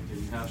site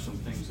and you have some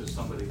things that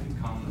somebody can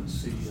come and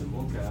see and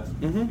look at,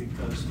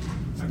 because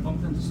I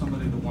bumped into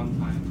somebody the one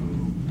time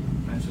who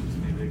mentioned to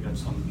me they got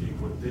some gig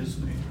with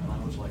Disney, and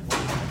I was like, well,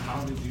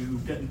 how did you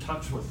get in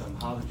touch with them?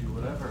 How did you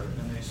whatever?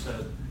 And they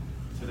said,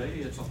 today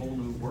it's a whole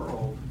new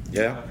world.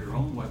 You have your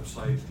own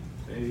website.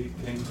 They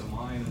came to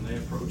mine and they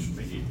approached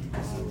me.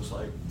 And I was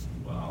like,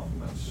 wow,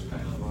 that's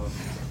kind of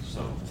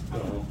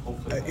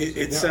hopefully.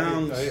 It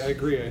sounds. I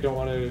agree. I don't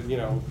want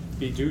to,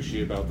 be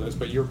douchey about this,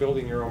 but you're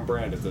building your own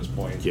brand at this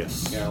point.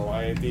 Yes.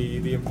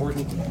 The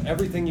important,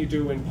 everything you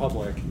do in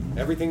public,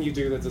 everything you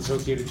do that's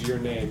associated to your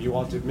name, you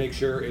want to make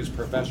sure is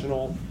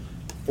professional,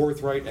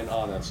 forthright, and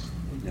honest.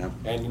 Yeah.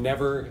 And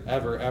never,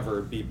 ever,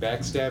 ever be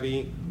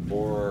backstabby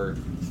or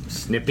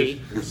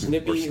snippy or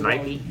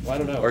snipey. Well, I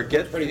don't know. Or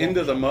get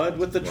into the mud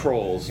with the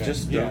trolls.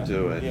 Just don't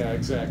do it. Yeah,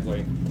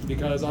 exactly.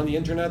 Because on the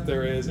internet,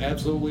 there is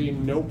absolutely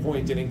no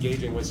point in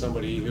engaging with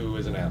somebody who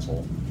is an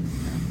asshole.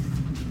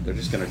 They're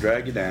just going to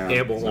drag you down.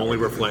 It will only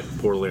reflect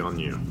poorly on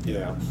you.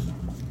 Yeah.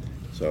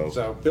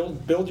 So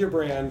build your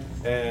brand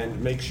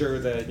and make sure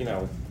that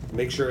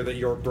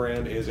your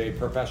brand is a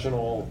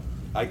professional,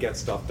 I get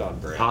stuff done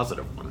brand.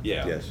 Positive one.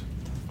 Yeah. Yes.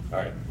 All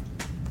right.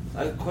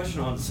 I have a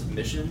question on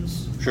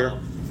submissions. Sure.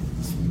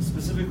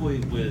 specifically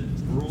with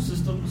rule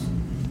systems.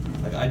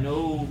 Like I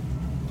know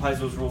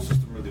Paizo's rule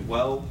system really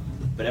well,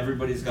 but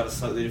everybody's got a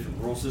slightly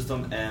different rule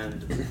system,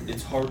 and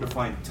it's hard to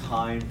find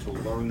time to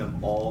learn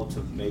them all to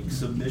make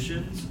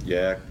submissions.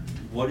 Yeah.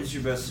 What is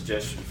your best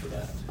suggestion for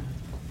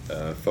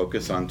that?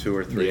 Focus on 2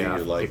 or 3 you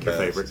like pick your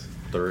best. favorite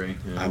 3.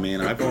 Yeah. I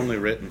mean, I've only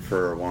written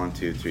for 1,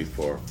 2, 3,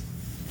 4,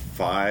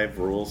 5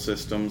 rule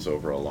systems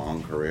over a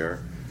long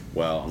career.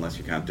 Well, unless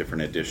you count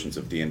different editions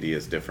of D&D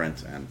as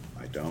different, and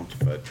I don't.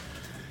 But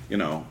you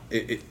know,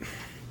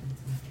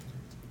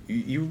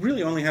 you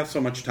really only have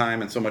so much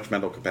time and so much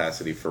mental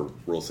capacity for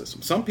rule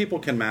systems. Some people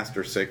can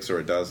master 6 or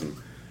a dozen,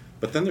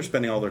 but then they're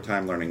spending all their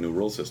time learning new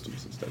rule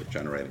systems instead of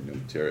generating new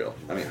material.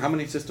 I mean, how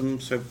many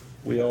systems have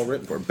we all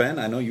written for? Ben,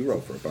 I know you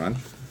wrote for a bunch.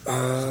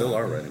 Still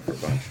are writing for a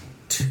bunch.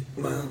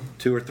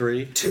 2 or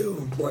 3?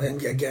 2. Well,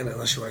 and again,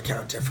 unless you want to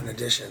count different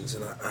editions,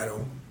 and I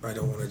don't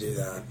want to do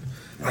that.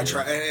 I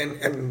try,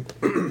 and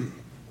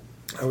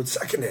I would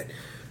second it.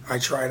 I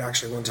tried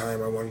actually one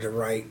time. I wanted to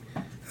write.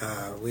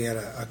 We had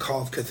a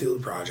Call of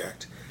Cthulhu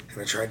project,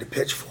 and I tried to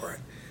pitch for it.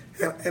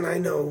 And I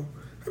know,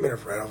 I mean,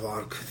 I've read a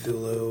lot of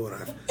Cthulhu, and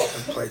I've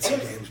played some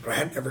games, but I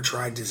had never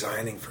tried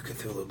designing for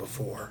Cthulhu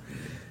before,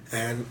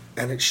 and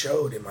it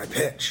showed in my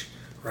pitch,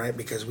 right?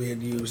 Because we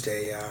had used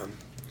it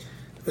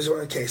was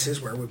one of the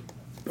cases where a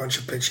bunch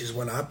of pitches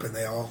went up, and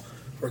they all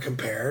were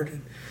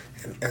compared,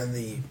 and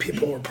the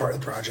people who were part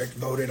of the project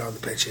voted on the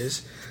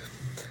pitches.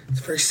 It's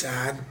very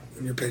sad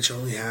when your pitch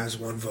only has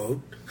 1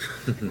 vote,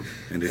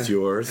 and it's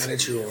yours. And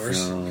it's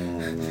yours.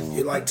 No.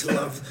 You like to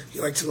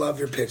love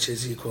your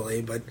pitches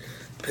equally, but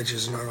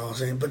pitches are not all the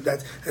same. But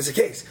that's the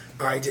case.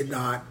 I did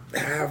not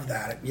have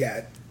that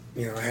yet.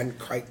 You know, I hadn't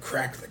quite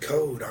cracked the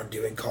code on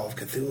doing Call of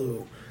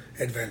Cthulhu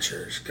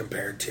adventures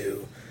compared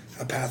to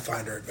a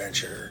Pathfinder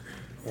adventure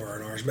or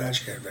an Ars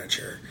Magica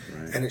adventure,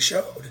 right. And it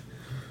showed.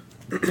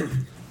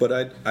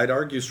 But I'd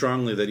argue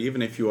strongly that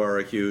even if you are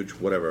a huge,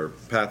 whatever,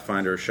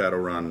 Pathfinder,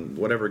 Shadowrun,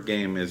 whatever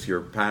game is your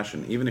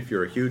passion, even if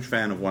you're a huge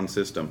fan of one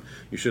system,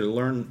 you should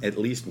learn at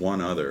least one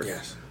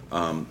other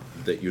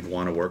that you'd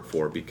want to work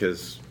for,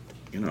 because,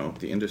 you know,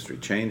 the industry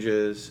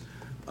changes.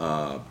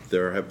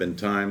 There have been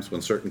times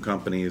when certain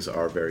companies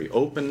are very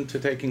open to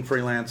taking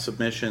freelance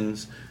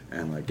submissions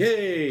and like,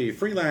 hey,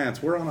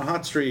 freelance, we're on a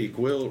hot streak,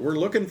 we're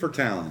looking for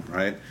talent,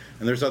 right?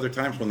 And there's other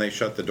times when they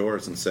shut the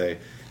doors and say,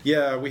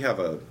 yeah, we have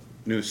a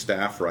new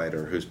staff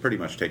writer who's pretty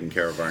much taking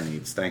care of our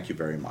needs. Thank you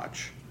very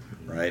much,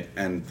 right?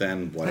 And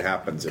then what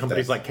happens?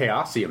 Companies like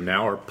Chaosium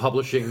now are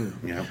publishing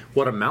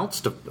what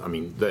amounts to, I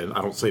mean,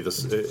 I don't say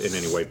this in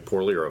any way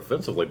poorly or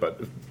offensively, but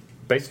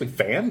basically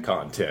fan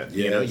content.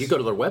 Yes. You know, you go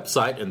to their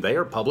website and they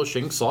are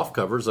publishing soft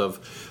covers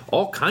of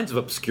all kinds of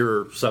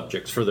obscure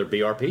subjects for their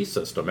BRP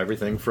system.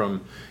 Everything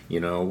from, you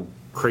know,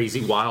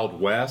 crazy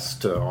Wild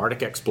West to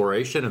Arctic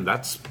exploration, and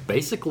that's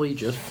basically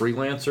just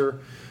freelancer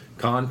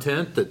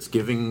content that's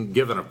given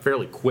a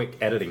fairly quick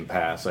editing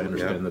pass. I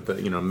understand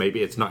that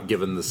maybe it's not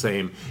given the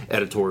same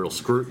editorial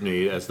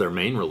scrutiny as their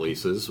main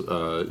releases,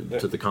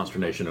 to the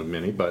consternation of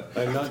many. But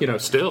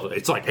still,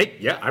 it's like, hey,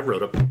 yeah, I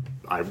wrote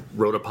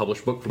a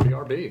published book for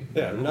BRB.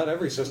 Yeah, not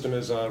every system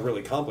is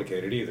really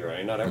complicated either. I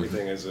mean, not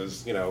everything is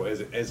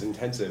as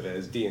intensive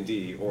as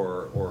D&D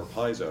or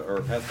Paizo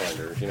or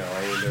Pathfinder. You know,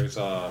 I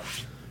mean,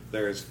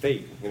 there's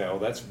Fate, you know,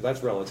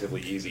 that's relatively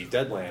easy.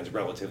 Deadlands,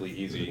 relatively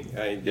easy.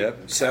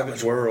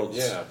 Savage Worlds.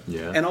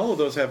 Yeah. And all of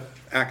those have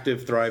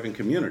active, thriving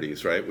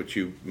communities, right, which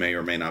you may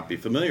or may not be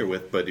familiar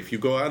with. But if you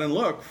go out and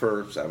look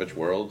for Savage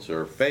Worlds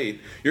or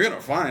Fate, you're going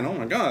to find, oh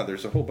my God,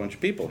 there's a whole bunch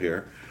of people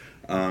here.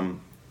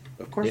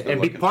 Of course,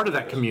 and be part of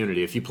that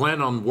community. If you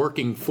plan on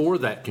working for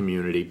that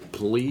community,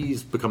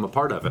 please become a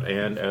part of it.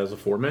 And as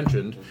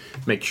aforementioned,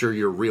 make sure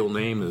your real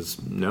name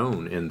is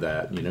known in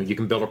that. You know, you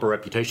can build up a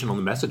reputation on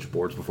the message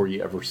boards before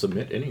you ever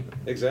submit anything.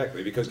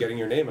 Exactly, because getting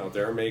your name out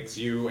there makes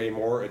you a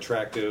more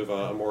attractive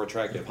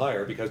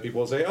hire, because people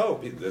will say, "Oh,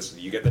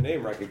 you get the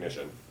name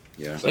recognition."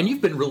 Yeah. And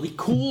you've been really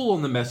cool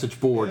on the message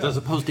boards, as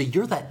opposed to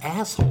you're that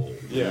asshole.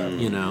 Yeah.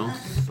 You know.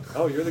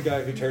 Oh, you're the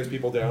guy who tears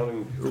people down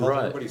and calls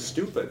everybody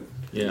stupid.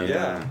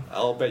 Yeah.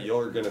 I'll bet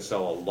you're going to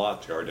sell a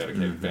lot to our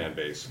dedicated fan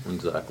base.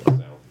 Exactly.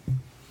 So.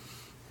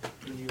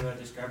 Can you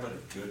describe what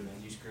a good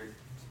manuscript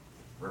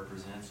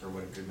represents, or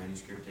what a good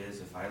manuscript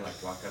is? If I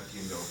walk up to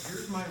you and go,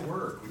 "Here's my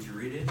work, would you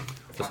read it?"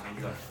 If I hand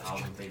you a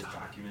 1,000-page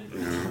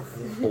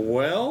document.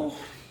 Well,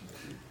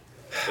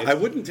 I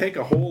wouldn't take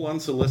a whole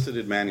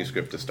unsolicited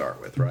manuscript to start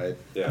with, right?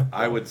 Yeah.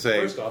 I would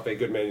say, first off, a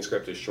good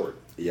manuscript is short.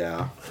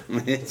 Yeah.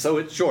 So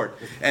it's short.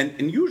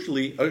 And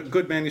usually a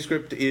good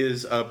manuscript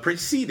is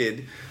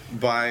preceded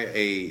by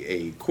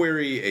a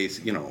query,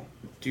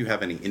 do you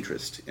have any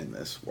interest in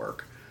this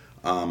work?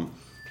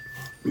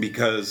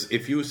 Because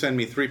if you send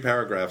me 3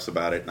 paragraphs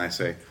about it and I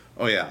say,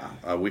 oh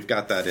yeah, we've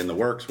got that in the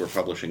works, we're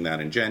publishing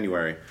that in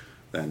January,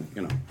 then,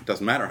 it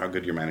doesn't matter how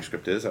good your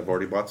manuscript is. I've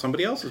already bought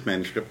somebody else's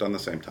manuscript on the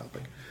same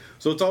topic.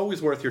 So it's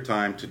always worth your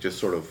time to just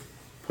sort of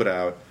put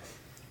out,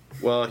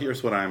 well,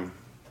 here's what I'm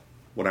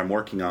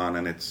working on,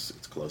 and it's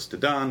close to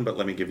done, but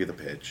let me give you the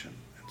pitch and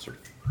sort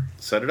of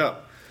set it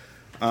up.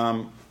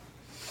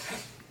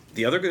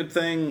 The other good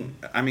thing,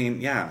 I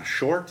mean, yeah,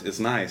 short is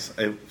nice,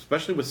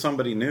 especially with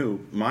somebody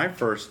new. My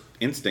first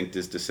instinct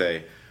is to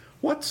say,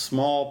 what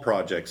small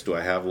projects do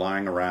I have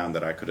lying around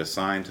that I could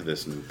assign to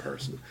this new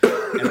person?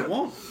 And it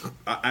won't,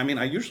 I mean,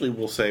 I usually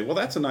will say, well,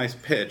 that's a nice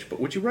pitch, but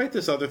would you write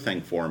this other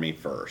thing for me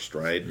first,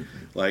 right?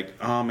 Like,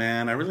 oh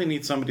man, I really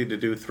need somebody to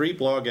do 3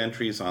 blog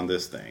entries on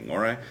this thing.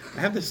 Or I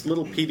have this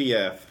little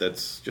PDF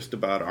that's just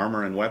about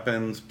armor and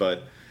weapons,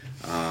 but,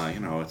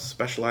 you know, it's a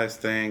specialized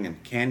thing,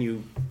 and can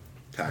you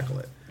tackle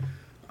it?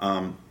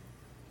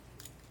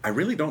 I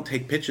really don't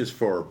take pitches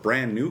for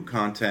brand new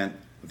content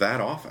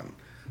that often.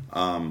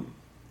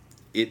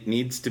 It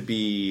needs to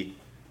be,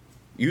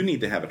 you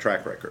need to have a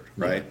track record,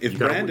 right? Yeah. If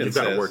Brandon you've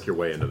got to work your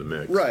way into the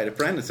mix. Right. If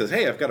Brandon says,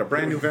 hey, I've got a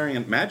brand new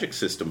variant magic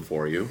system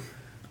for you,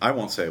 I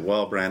won't say,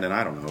 well, Brandon,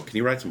 I don't know. Can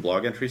you write some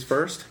blog entries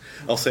first?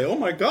 I'll say, oh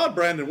my God,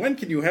 Brandon, when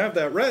can you have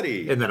that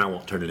ready? And then I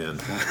won't turn it in.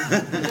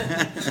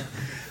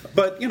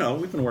 But, you know,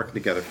 we've been working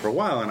together for a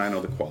while, and I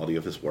know the quality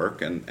of his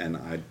work, and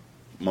I'd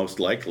most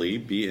likely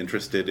be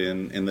interested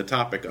in the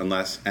topic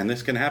unless, and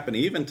this can happen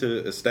even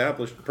to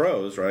established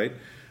pros, right?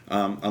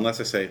 Unless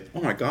I say,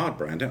 oh my God,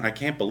 Brandon, I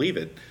can't believe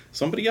it.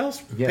 Somebody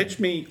else pitched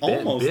me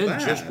almost Ben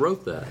that. just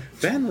wrote that.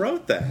 Ben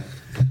wrote that.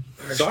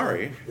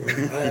 Sorry.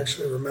 I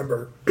actually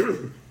remember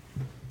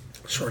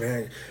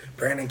shorthand.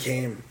 Brandon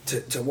came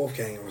to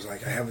Wolfgang and was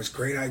like, I have this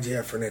great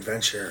idea for an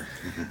adventure,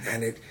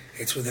 and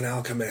it's with an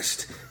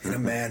alchemist in a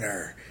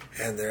manor,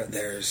 and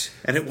there's...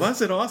 And it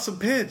was an awesome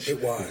pitch.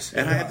 It was.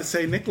 And I had to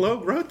say, Nick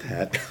Logue wrote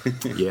that.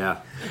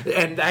 Yeah.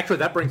 And actually,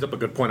 that brings up a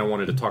good point I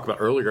wanted to talk about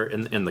earlier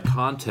in the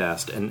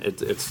contest, and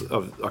it's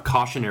a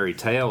cautionary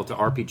tale to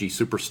RPG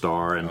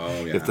Superstar, and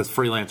if there's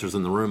freelancers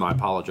in the room, I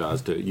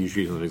apologize to use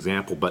you as an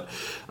example, but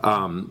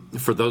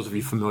for those of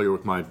you familiar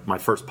with my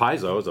first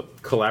Paizo, it's a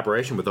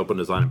collaboration with Open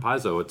Design and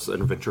Paizo. It's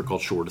an adventure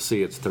called Shore to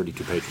Sea. It's a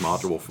 32-page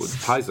module for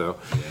Paizo.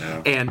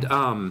 Yeah.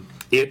 And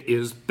it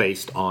is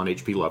based on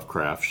H.P.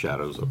 Lovecraft's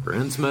Shadows over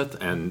Innsmouth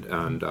and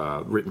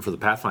written for the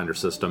Pathfinder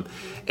system.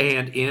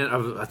 And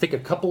in, I think a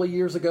couple of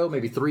years ago,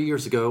 maybe 3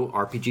 years ago,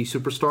 RPG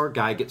Superstar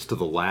guy gets to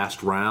the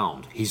last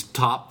round. He's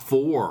top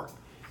 4.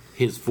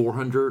 His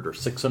 400 or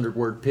 600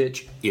 word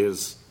pitch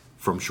is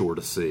from Shore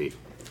to Sea,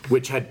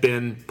 which had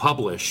been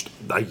published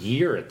a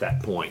year at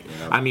that point.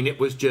 Yeah. I mean, it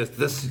was just,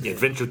 this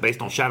adventure is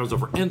based on Shadows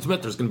over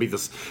Innsmouth. There's going to be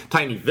this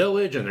tiny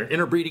village, and they're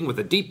interbreeding with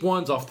the deep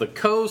ones off the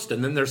coast,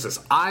 and then there's this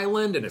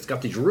island, and it's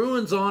got these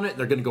ruins on it, and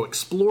they're going to go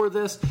explore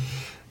this.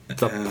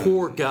 The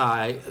poor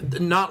guy,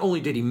 not only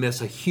did he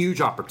miss a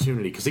huge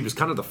opportunity, because he was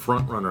kind of the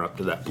front runner up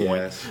to that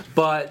point,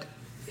 but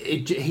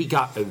he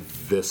got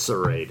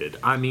eviscerated.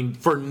 I mean,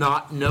 for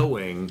not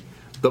knowing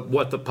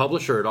what the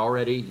publisher had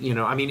already, you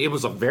know, I mean, it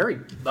was a very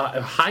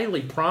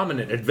highly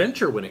prominent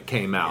adventure when it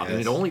came out, and it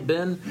had only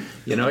been,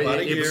 you know,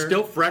 it was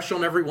still fresh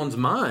on everyone's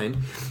mind,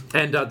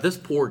 and this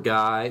poor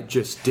guy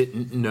just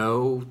didn't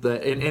know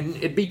that, and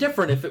it'd be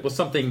different if it was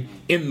something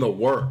in the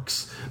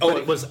works, but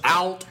it was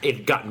out, it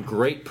had gotten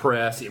great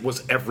press, it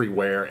was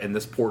everywhere, and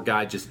this poor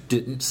guy just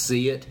didn't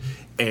see it,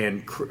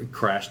 and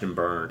crashed and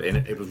burned,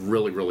 and it was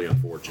really, really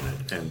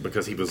unfortunate, and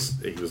because he was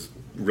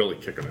really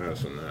kicking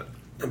ass in that.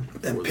 And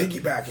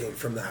piggybacking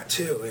from that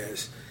too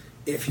is,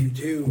 if you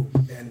do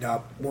end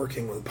up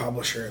working with a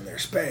publisher in their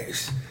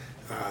space,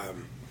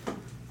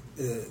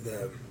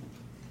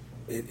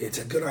 it's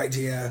a good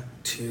idea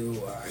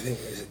to I think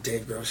is it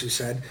Dave Gross who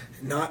said,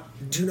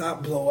 do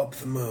not blow up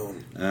the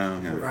moon.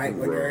 Right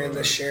when you're in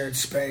the shared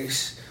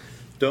space.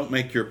 Don't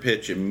make your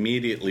pitch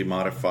immediately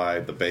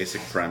modify the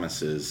basic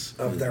premises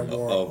of their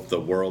world. Of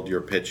the world you're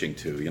pitching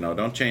to. You know,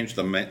 don't change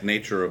the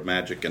nature of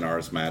magic in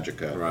Ars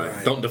Magica.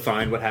 Right. Don't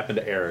define what happened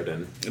to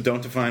Aridin.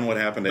 Don't define what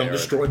happened to Aridin. Don't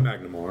destroy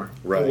Magnamore.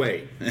 Right. Oh,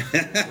 wait.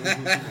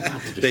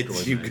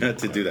 You've got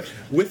to do that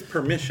with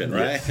permission,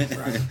 right? Yes.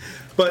 Right.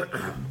 But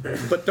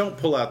don't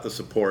pull out the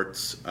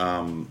supports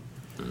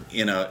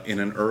in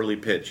an early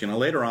pitch. You know,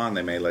 later on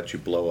they may let you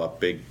blow up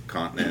big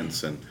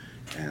continents and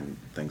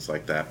things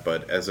like that.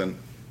 But as an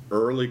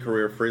early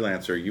career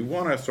freelancer, you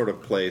want to sort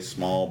of play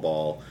small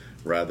ball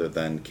rather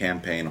than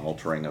campaign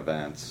altering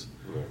events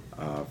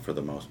for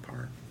the most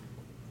part.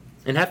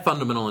 And have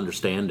fundamental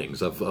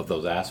understandings of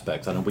those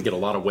aspects. I know we get a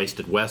lot of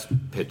Wasted West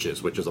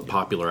pitches, which is a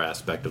popular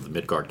aspect of the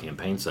Midgard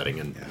campaign setting,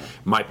 and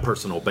my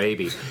personal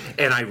baby.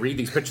 And I read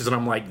these pitches and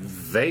I'm like,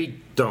 they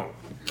don't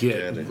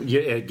get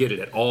it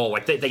at all.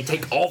 Like they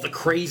take all the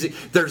crazy,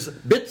 there's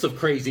bits of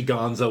crazy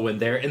gonzo in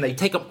there, and they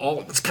take them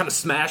all, kind of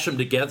smash them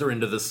together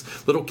into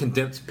this little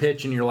condensed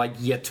pitch, and you're like,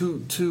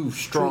 too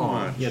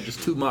strong.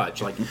 Just too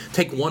much. Like,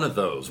 take one of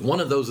those. One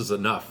of those is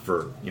enough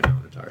for, an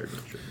entire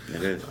adventure.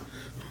 It is.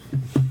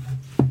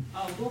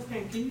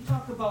 Wolfgang, can you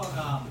talk about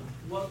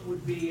what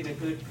would be a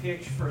good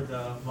pitch for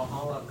the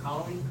Valhalla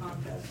Calling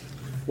contest?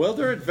 Well,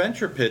 they're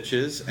adventure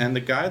pitches, and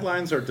the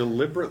guidelines are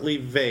deliberately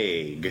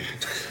vague.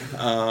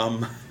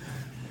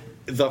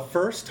 The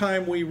first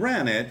time we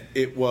ran it,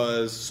 it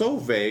was so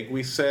vague,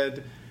 we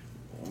said,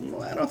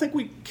 I don't think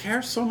we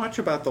care so much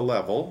about the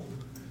level.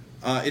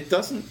 It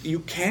doesn't. You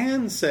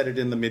can set it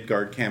in the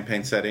Midgard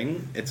campaign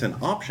setting. It's an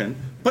option,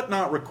 but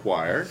not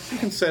required. You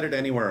can set it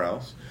anywhere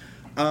else.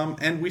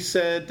 And we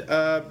said,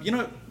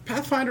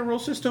 Pathfinder rule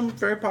system,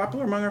 very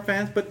popular among our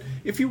fans, but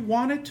if you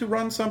wanted to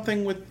run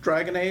something with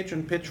Dragon Age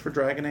and pitch for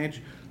Dragon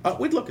Age,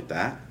 we'd look at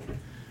that.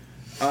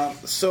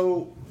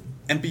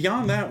 And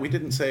beyond that, we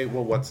didn't say,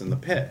 well, what's in the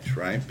pitch,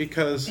 right?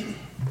 Because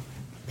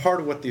part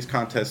of what these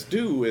contests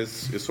do is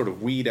sort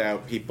of weed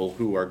out people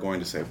who are going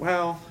to say,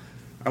 well,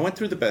 I went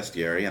through the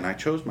bestiary and I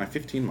chose my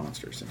 15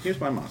 monsters, and here's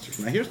my monsters.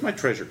 Now here's my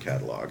treasure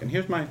catalog, and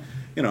here's my,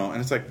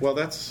 and it's like, well,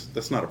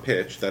 that's not a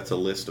pitch. That's a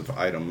list of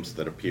items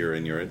that appear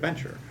in your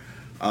adventure.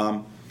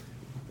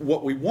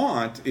 What we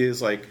want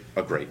is like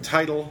a great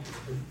title.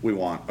 We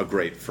want a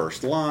great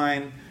first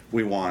line.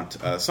 We want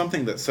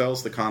something that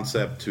sells the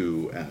concept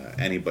to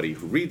anybody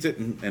who reads it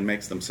and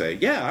makes them say,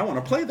 yeah, I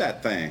want to play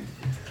that thing.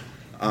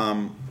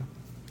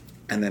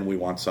 And then we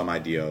want some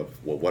idea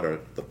of, well, what are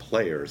the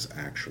players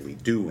actually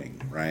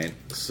doing, right?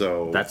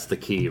 So that's the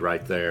key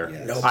right there.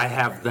 Yes. I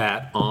have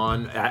that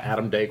on.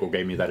 Adam Daigle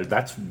gave me that.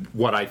 That's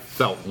what I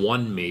felt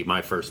won me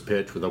my first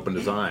pitch with Open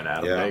Design.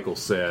 Adam Daigle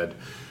said,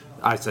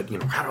 I said,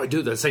 how do I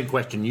do the same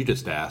question you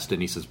just asked?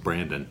 And he says,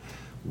 Brandon,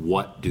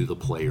 what do the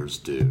players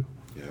do?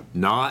 Yeah.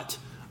 Not,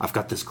 I've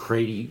got this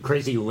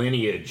crazy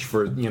lineage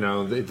for,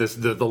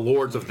 the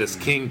lords of this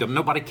kingdom.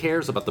 Nobody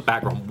cares about the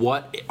background.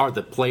 What are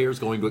the players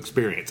going to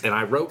experience? And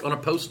I wrote on a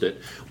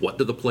Post-it, what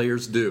do the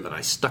players do? And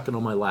I stuck it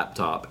on my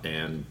laptop,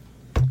 and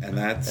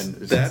that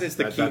is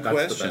the key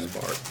question. The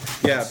best part.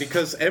 Yeah,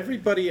 because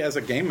everybody as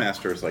a game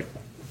master is like,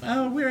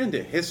 oh, we're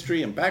into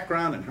history and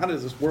background and how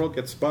does this world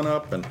get spun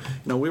up, and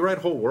we write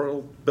whole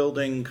world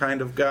building kind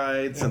of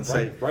guides and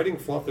say writing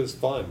fluff is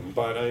fun,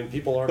 but I mean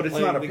people aren't it's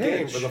playing not a the pitch.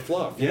 game for the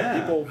fluff.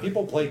 Yeah.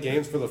 People play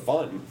games for the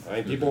fun.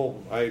 I mean,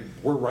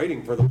 we're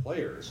writing for the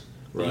players.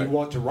 Right. You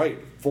want to write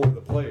for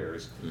the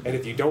players, and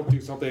if you don't do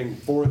something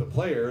for the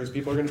players,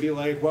 people are going to be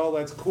like, well,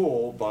 that's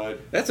cool, but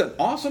that's an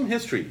awesome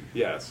history.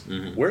 Yes.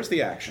 Mm-hmm. Where's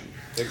the action?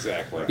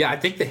 Exactly. Yeah, I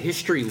think the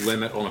history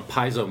limit on a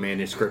Paizo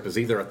manuscript is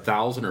either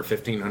 1,000 or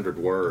 1,500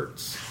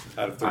 words.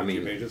 Out of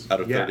 32 pages?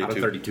 Out of 32. Out of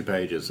 32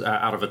 pages.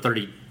 Out of a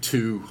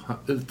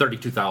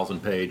 32,000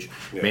 page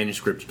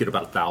manuscript, you get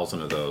about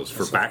 1,000 of those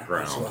for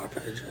background. That's a lot of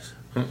pages.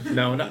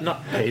 No,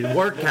 not pages.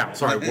 Word count.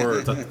 Sorry,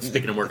 words.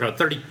 Speaking of word count,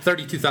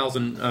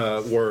 32,000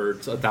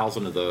 words,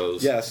 1,000 of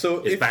those. Yeah, so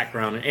is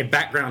background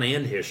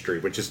and history,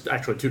 which is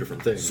actually two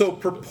different things. So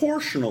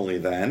proportionally,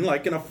 then,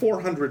 like in a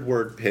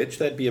 400-word pitch,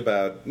 that'd be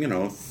about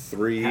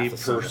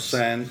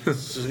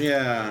 3%.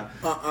 Yeah.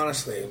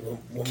 Honestly,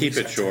 when keep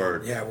it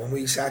short. When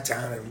we sat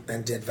down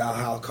and did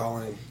Valhalla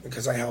Calling,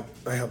 because I help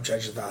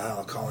judge the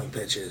Valhalla Calling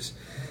pitches,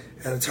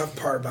 and the tough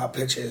part about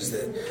pitches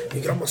that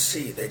you can almost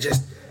see they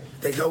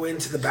go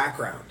into the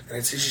background, and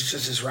it's just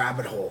this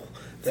rabbit hole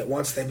that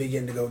once they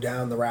begin to go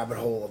down the rabbit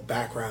hole of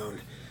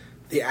background,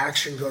 the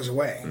action goes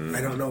away. Mm-hmm.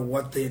 I don't know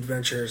what the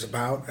adventure is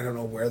about. I don't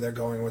know where they're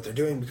going, what they're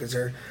doing, because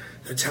they're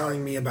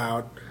telling me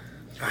about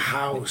a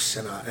house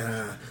and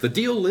a The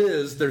deal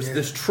is there's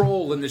this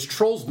troll, and this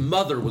troll's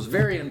mother was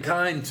very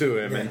unkind to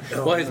him, and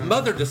his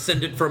mother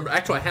descended from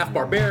actually a half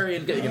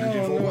barbarian.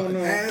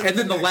 And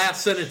then the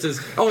last sentence is,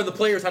 and the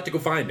players have to go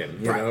find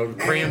him.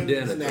 Crammed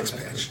in. The next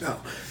pitch,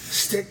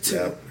 stick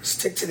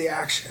to the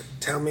action.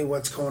 Tell me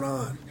what's going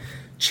on.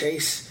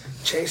 Chase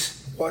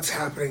what's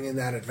happening in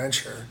that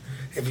adventure.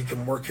 If you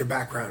can work your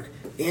background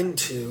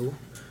into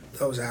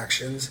those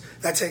actions,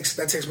 that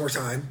takes more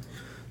time.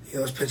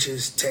 Those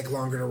pitches take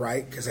longer to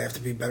write because they have to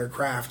be better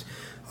craft.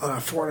 On a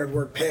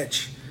 400-word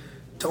pitch,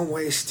 don't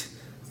waste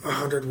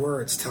 100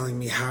 words telling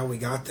me how we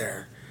got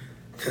there.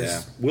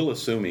 We'll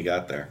assume he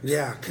got there.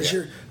 Yeah, because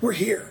we're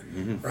here,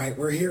 right?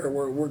 We're here.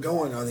 We're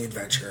going on the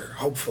adventure,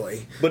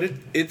 hopefully. But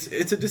it's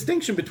a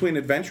distinction between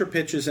adventure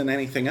pitches and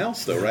anything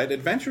else, though, right?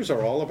 Adventures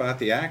are all about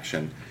the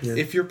action. Yeah.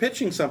 If you're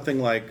pitching something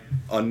like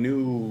a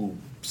new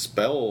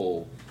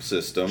spell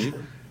system. Sure.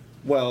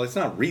 Well, it's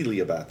not really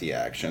about the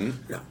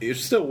action. No. It's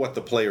still what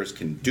the players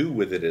can do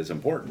with it is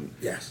important.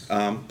 Yes.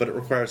 But it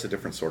requires a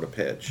different sort of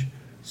pitch.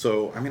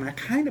 So, I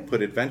kind of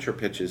put adventure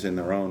pitches in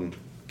their own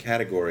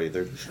category.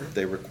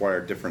 They require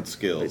different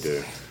skills.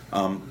 They do.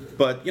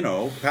 But,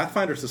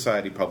 Pathfinder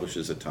Society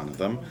publishes a ton of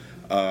them.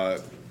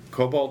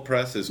 Cobalt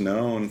Press is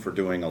known for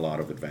doing a lot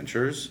of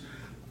adventures.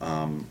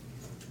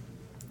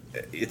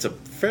 It's a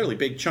fairly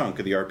big chunk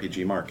of the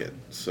RPG market,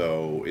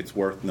 so it's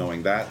worth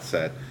knowing that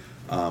set.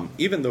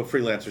 Even though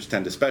freelancers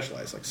tend to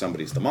specialize, like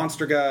somebody's the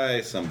monster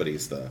guy,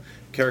 somebody's the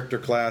character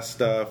class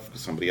stuff,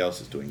 somebody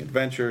else is doing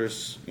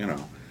adventures,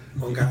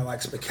 One guy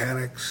likes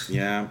mechanics.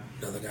 Yeah.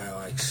 Another guy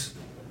likes...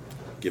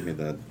 Give me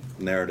the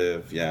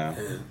narrative, yeah.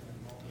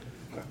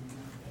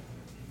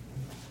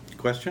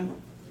 Question?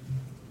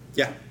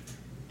 Yeah.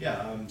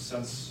 Yeah,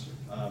 since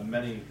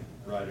many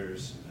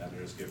writers and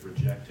editors get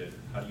rejected,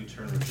 how do you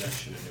turn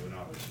rejection into an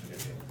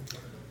opportunity?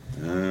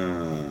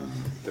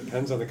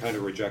 Depends on the kind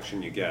of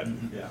rejection you get.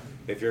 Yeah.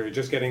 If you're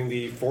just getting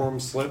the form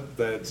slip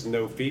that's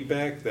no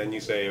feedback, then you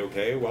say,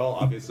 okay, well,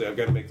 obviously I've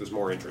got to make this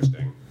more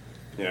interesting.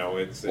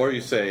 Or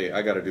you say,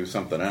 I got to do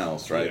something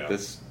else, right? Yeah.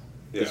 This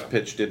this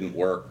pitch didn't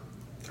work,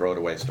 throw it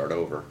away, start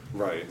over.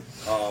 Right.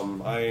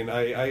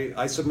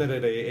 I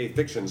submitted a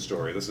fiction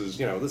story. This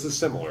is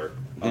similar.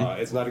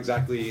 It's not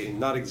exactly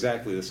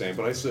the same,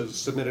 but I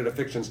submitted a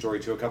fiction story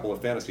to a couple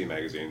of fantasy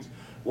magazines.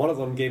 One of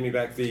them gave me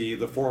back the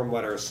form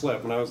letter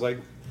slip, and I was like,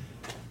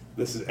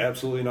 this is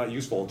absolutely not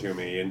useful to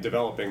me in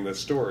developing this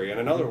story.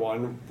 And another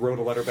one wrote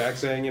a letter back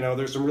saying,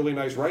 there's some really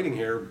nice writing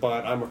here,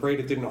 but I'm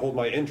afraid it didn't hold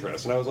my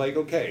interest. And I was like,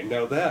 okay,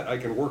 now that I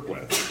can work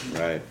with.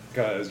 Right.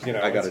 Because,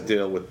 I got to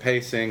deal with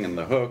pacing and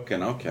the hook,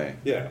 and okay.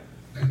 Yeah.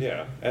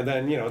 Yeah. And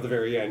then, at the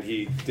very end,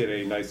 he did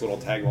a nice little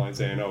tagline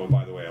saying, oh, and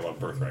by the way, I love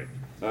Birthright.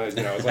 I was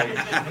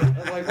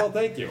like, well,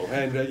 thank you.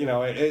 And,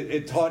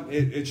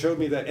 it showed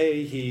me that,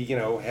 A, he,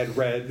 had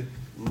read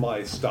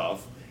my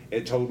stuff.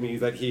 It told me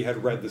that he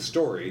had read the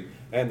story,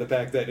 and the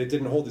fact that it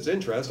didn't hold his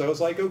interest, I was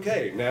like,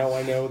 okay, now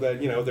I know that,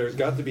 there's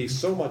got to be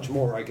so much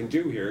more I can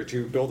do here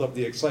to build up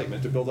the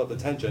excitement, to build up the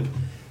tension,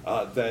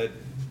 that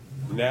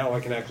now I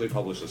can actually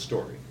publish a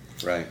story.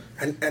 Right.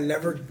 And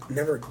never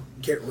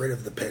get rid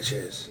of the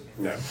pitches.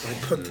 No.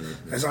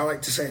 As I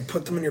like to say,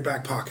 put them in your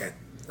back pocket,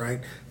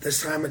 right?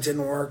 This time it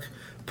didn't work,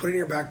 put it in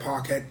your back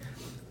pocket,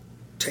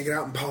 take it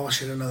out and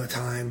polish it another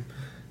time,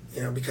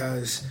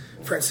 because,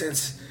 for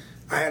instance,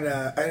 I had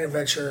an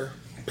adventure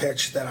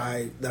pitch that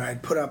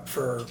I'd put up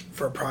for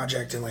a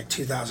project in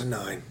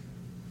 2009,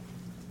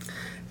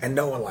 and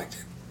no one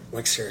liked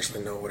it.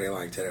 Seriously, nobody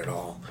liked it at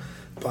all.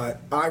 But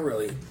I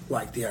really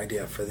liked the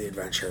idea for the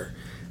adventure,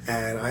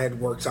 and I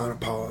had worked on it,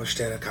 polished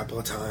it a couple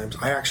of times.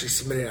 I actually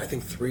submitted it, I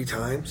think, 3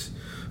 times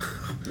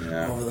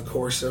over the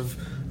course of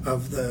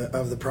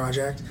the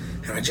project,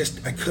 and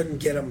I couldn't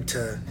get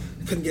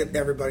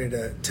everybody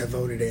to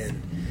vote it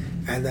in,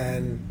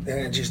 and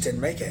it just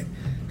didn't make it.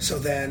 So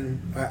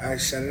then I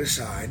set it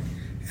aside,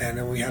 and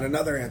then we had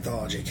another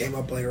anthology. It came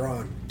up later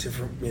on,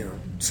 different,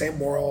 same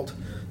world,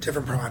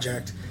 different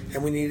project,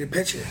 and we needed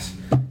pitches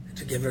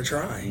to give it a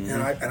try. Mm-hmm.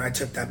 And I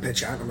took that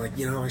pitch out, and I'm like,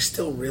 I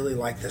still really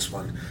like this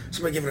one, so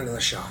I'm gonna give it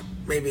another shot.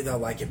 Maybe they'll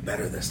like it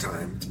better this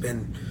time. It's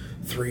been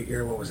 3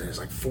 years. What was it? It's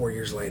 4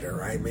 years later,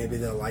 right? Maybe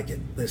they'll like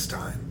it this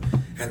time,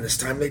 and this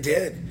time they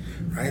did,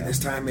 right? Yeah. This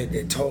time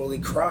it totally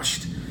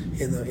crushed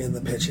in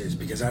the pitches,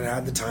 because I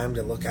had the time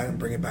to look at it and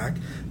bring it back.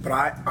 But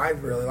I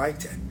really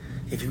liked it.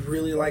 If you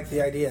really like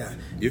the idea,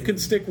 you can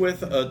stick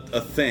with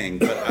a thing,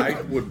 but I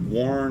would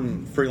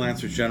warn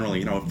freelancers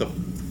generally, if the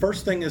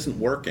first thing isn't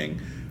working,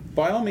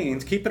 by all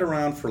means keep it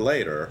around for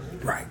later.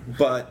 Right.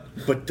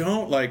 But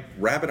don't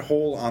rabbit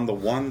hole on the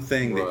one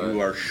thing that you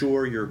are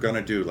sure you're going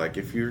to do.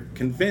 If you're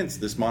convinced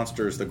this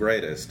monster is the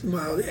greatest,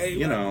 well,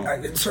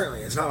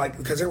 certainly it's not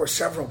because there were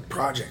several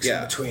projects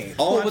in between.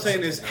 All I'm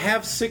saying is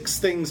have 6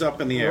 things up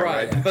in the air,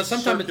 right? But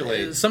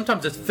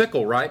sometimes it's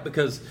fickle, right?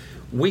 Because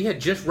we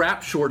had just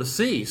wrapped Shore to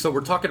Sea, so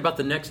we're talking about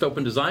the next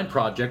open design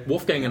project.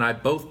 Wolfgang and I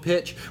both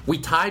pitched. We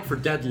tied for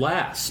dead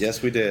last.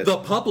 Yes, we did. The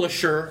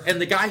publisher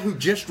and the guy who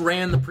just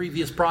ran the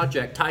previous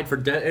project tied for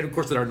dead, and of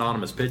course they're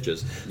anonymous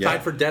pitches,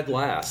 tied for dead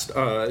last.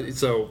 Of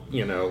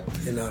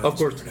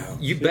course,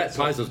 you bet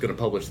Paizo's going to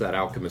publish that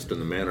Alchemist in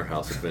the Manor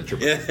House adventure,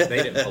 but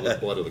they didn't publish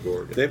Blood of the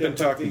Gorgon. They've been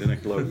talking to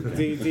Nick Logan.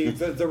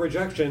 The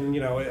rejection,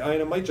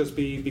 it might just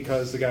be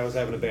because the guy was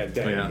having a bad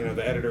day. Yeah.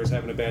 The editor's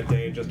having a bad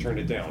day and just turned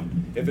it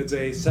down. If it's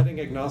a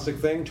setting agnostic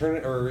thing, turn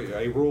it, or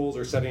a rules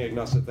or setting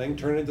agnostic thing,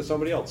 turn it into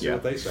somebody else. See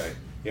what they say.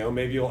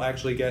 Maybe you'll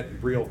actually get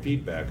real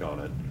feedback on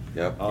it.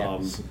 Yep.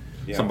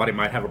 Somebody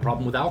might have a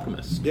problem with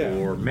Alchemist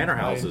or Manor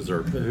Houses,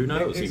 or who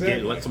knows? Exactly.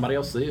 You let somebody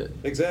else see it.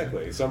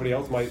 Exactly. Somebody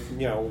else might,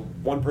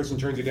 one person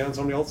turns you down,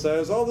 somebody else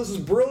says, oh, this is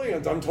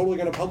brilliant, I'm totally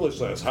going to publish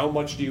this. How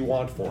much do you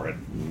want for it?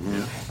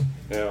 Mm-hmm.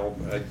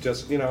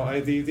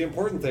 The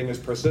important thing is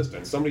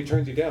persistence. Somebody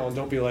turns you down,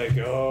 don't be like,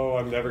 oh,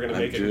 I'm never going to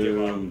make it and give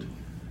up.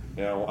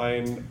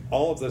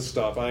 All of this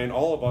stuff,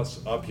 all of us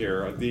up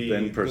here,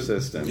 been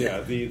persistent.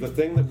 The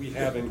thing that we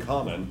have in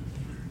common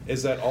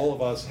is that all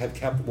of us have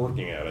kept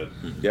working at it.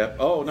 Yep.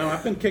 Oh, no,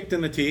 I've been kicked in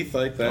the teeth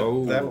that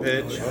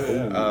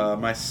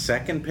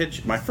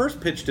pitch. My first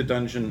pitch to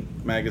Dungeon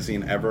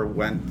Magazine ever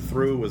went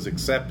through, was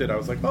accepted. I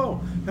was like, oh,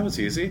 that was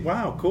easy.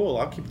 Wow, cool,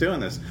 I'll keep doing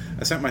this.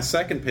 I sent my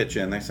second pitch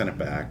in, they sent it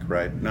back,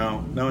 right?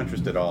 No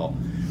interest at all.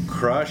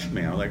 Crushed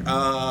me. I was like,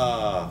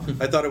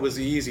 I thought it was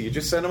easy. You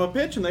just sent them a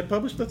pitch and they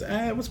published it.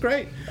 It was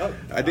great.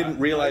 I didn't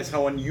realize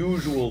how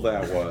unusual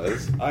that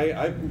was.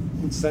 I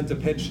sent a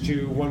pitch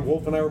to, when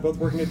Wolf and I were both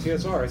working at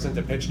TSR, I sent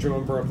a pitch to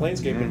him for a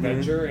Planescape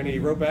adventure, and he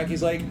wrote back,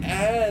 he's like,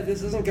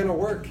 this isn't going to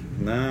work.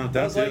 No, don't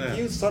I was like,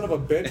 you son of a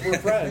bitch, we're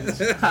friends.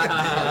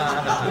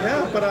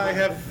 Yeah, but I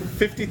have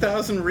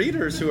 50,000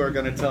 readers who are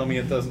going to tell me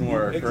it doesn't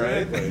work,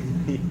 exactly.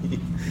 Right?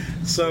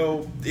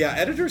 So,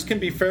 editors can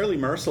be fairly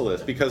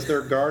merciless because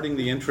they're guarding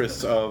the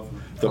interests of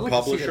the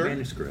publisher.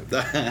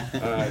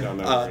 I don't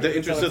know. The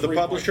interests of the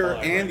publisher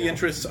and the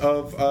interests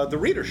of the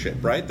readership,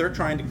 right? They're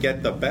trying to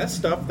get the best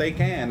stuff they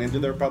can into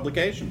their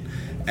publication.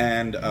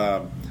 And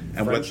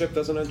friendship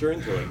doesn't enter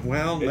into it.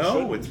 Well,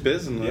 it's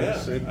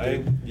business.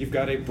 Yeah, you've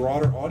got a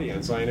broader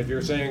audience. If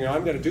you're saying,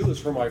 I'm going to do this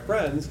for my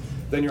friends,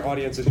 then your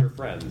audience is your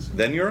friends.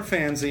 Then you're a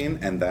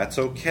fanzine, and that's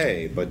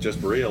okay, but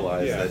just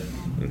realize that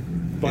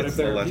But It's if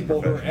there the are less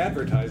people who are professional.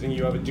 advertising,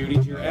 you have a duty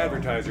to your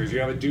advertisers. You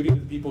have a duty to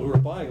the people who are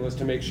buying lists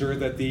to make sure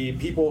that the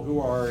people who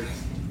are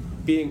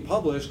being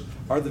published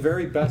are the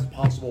very best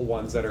possible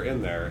ones that are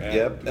in there. And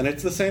Yep, and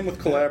it's the same with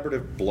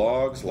collaborative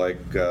blogs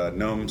like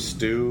Gnome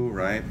Stew,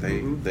 right?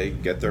 They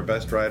get their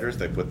best writers,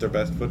 they put their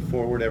best foot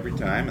forward every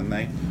time, and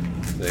they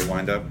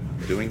wind up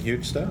doing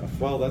huge stuff.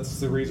 Well, that's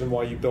the reason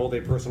why you build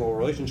a personal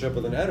relationship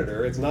with an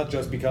editor. It's not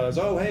just because,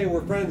 oh, hey,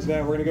 we're friends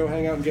now, we're going to go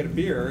hang out and get a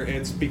beer.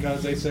 It's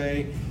because they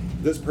say,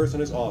 this person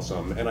is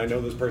awesome, and I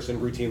know this person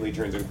routinely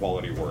turns in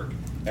quality work.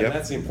 And Yep.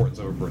 that's the importance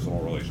of a personal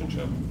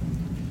relationship.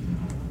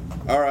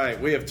 All right,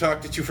 we have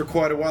talked at you for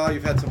quite a while.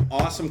 You've had some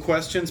awesome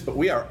questions, but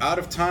we are out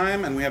of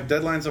time, and we have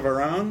deadlines of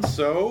our own,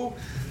 so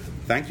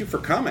thank you for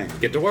coming.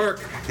 Get to work.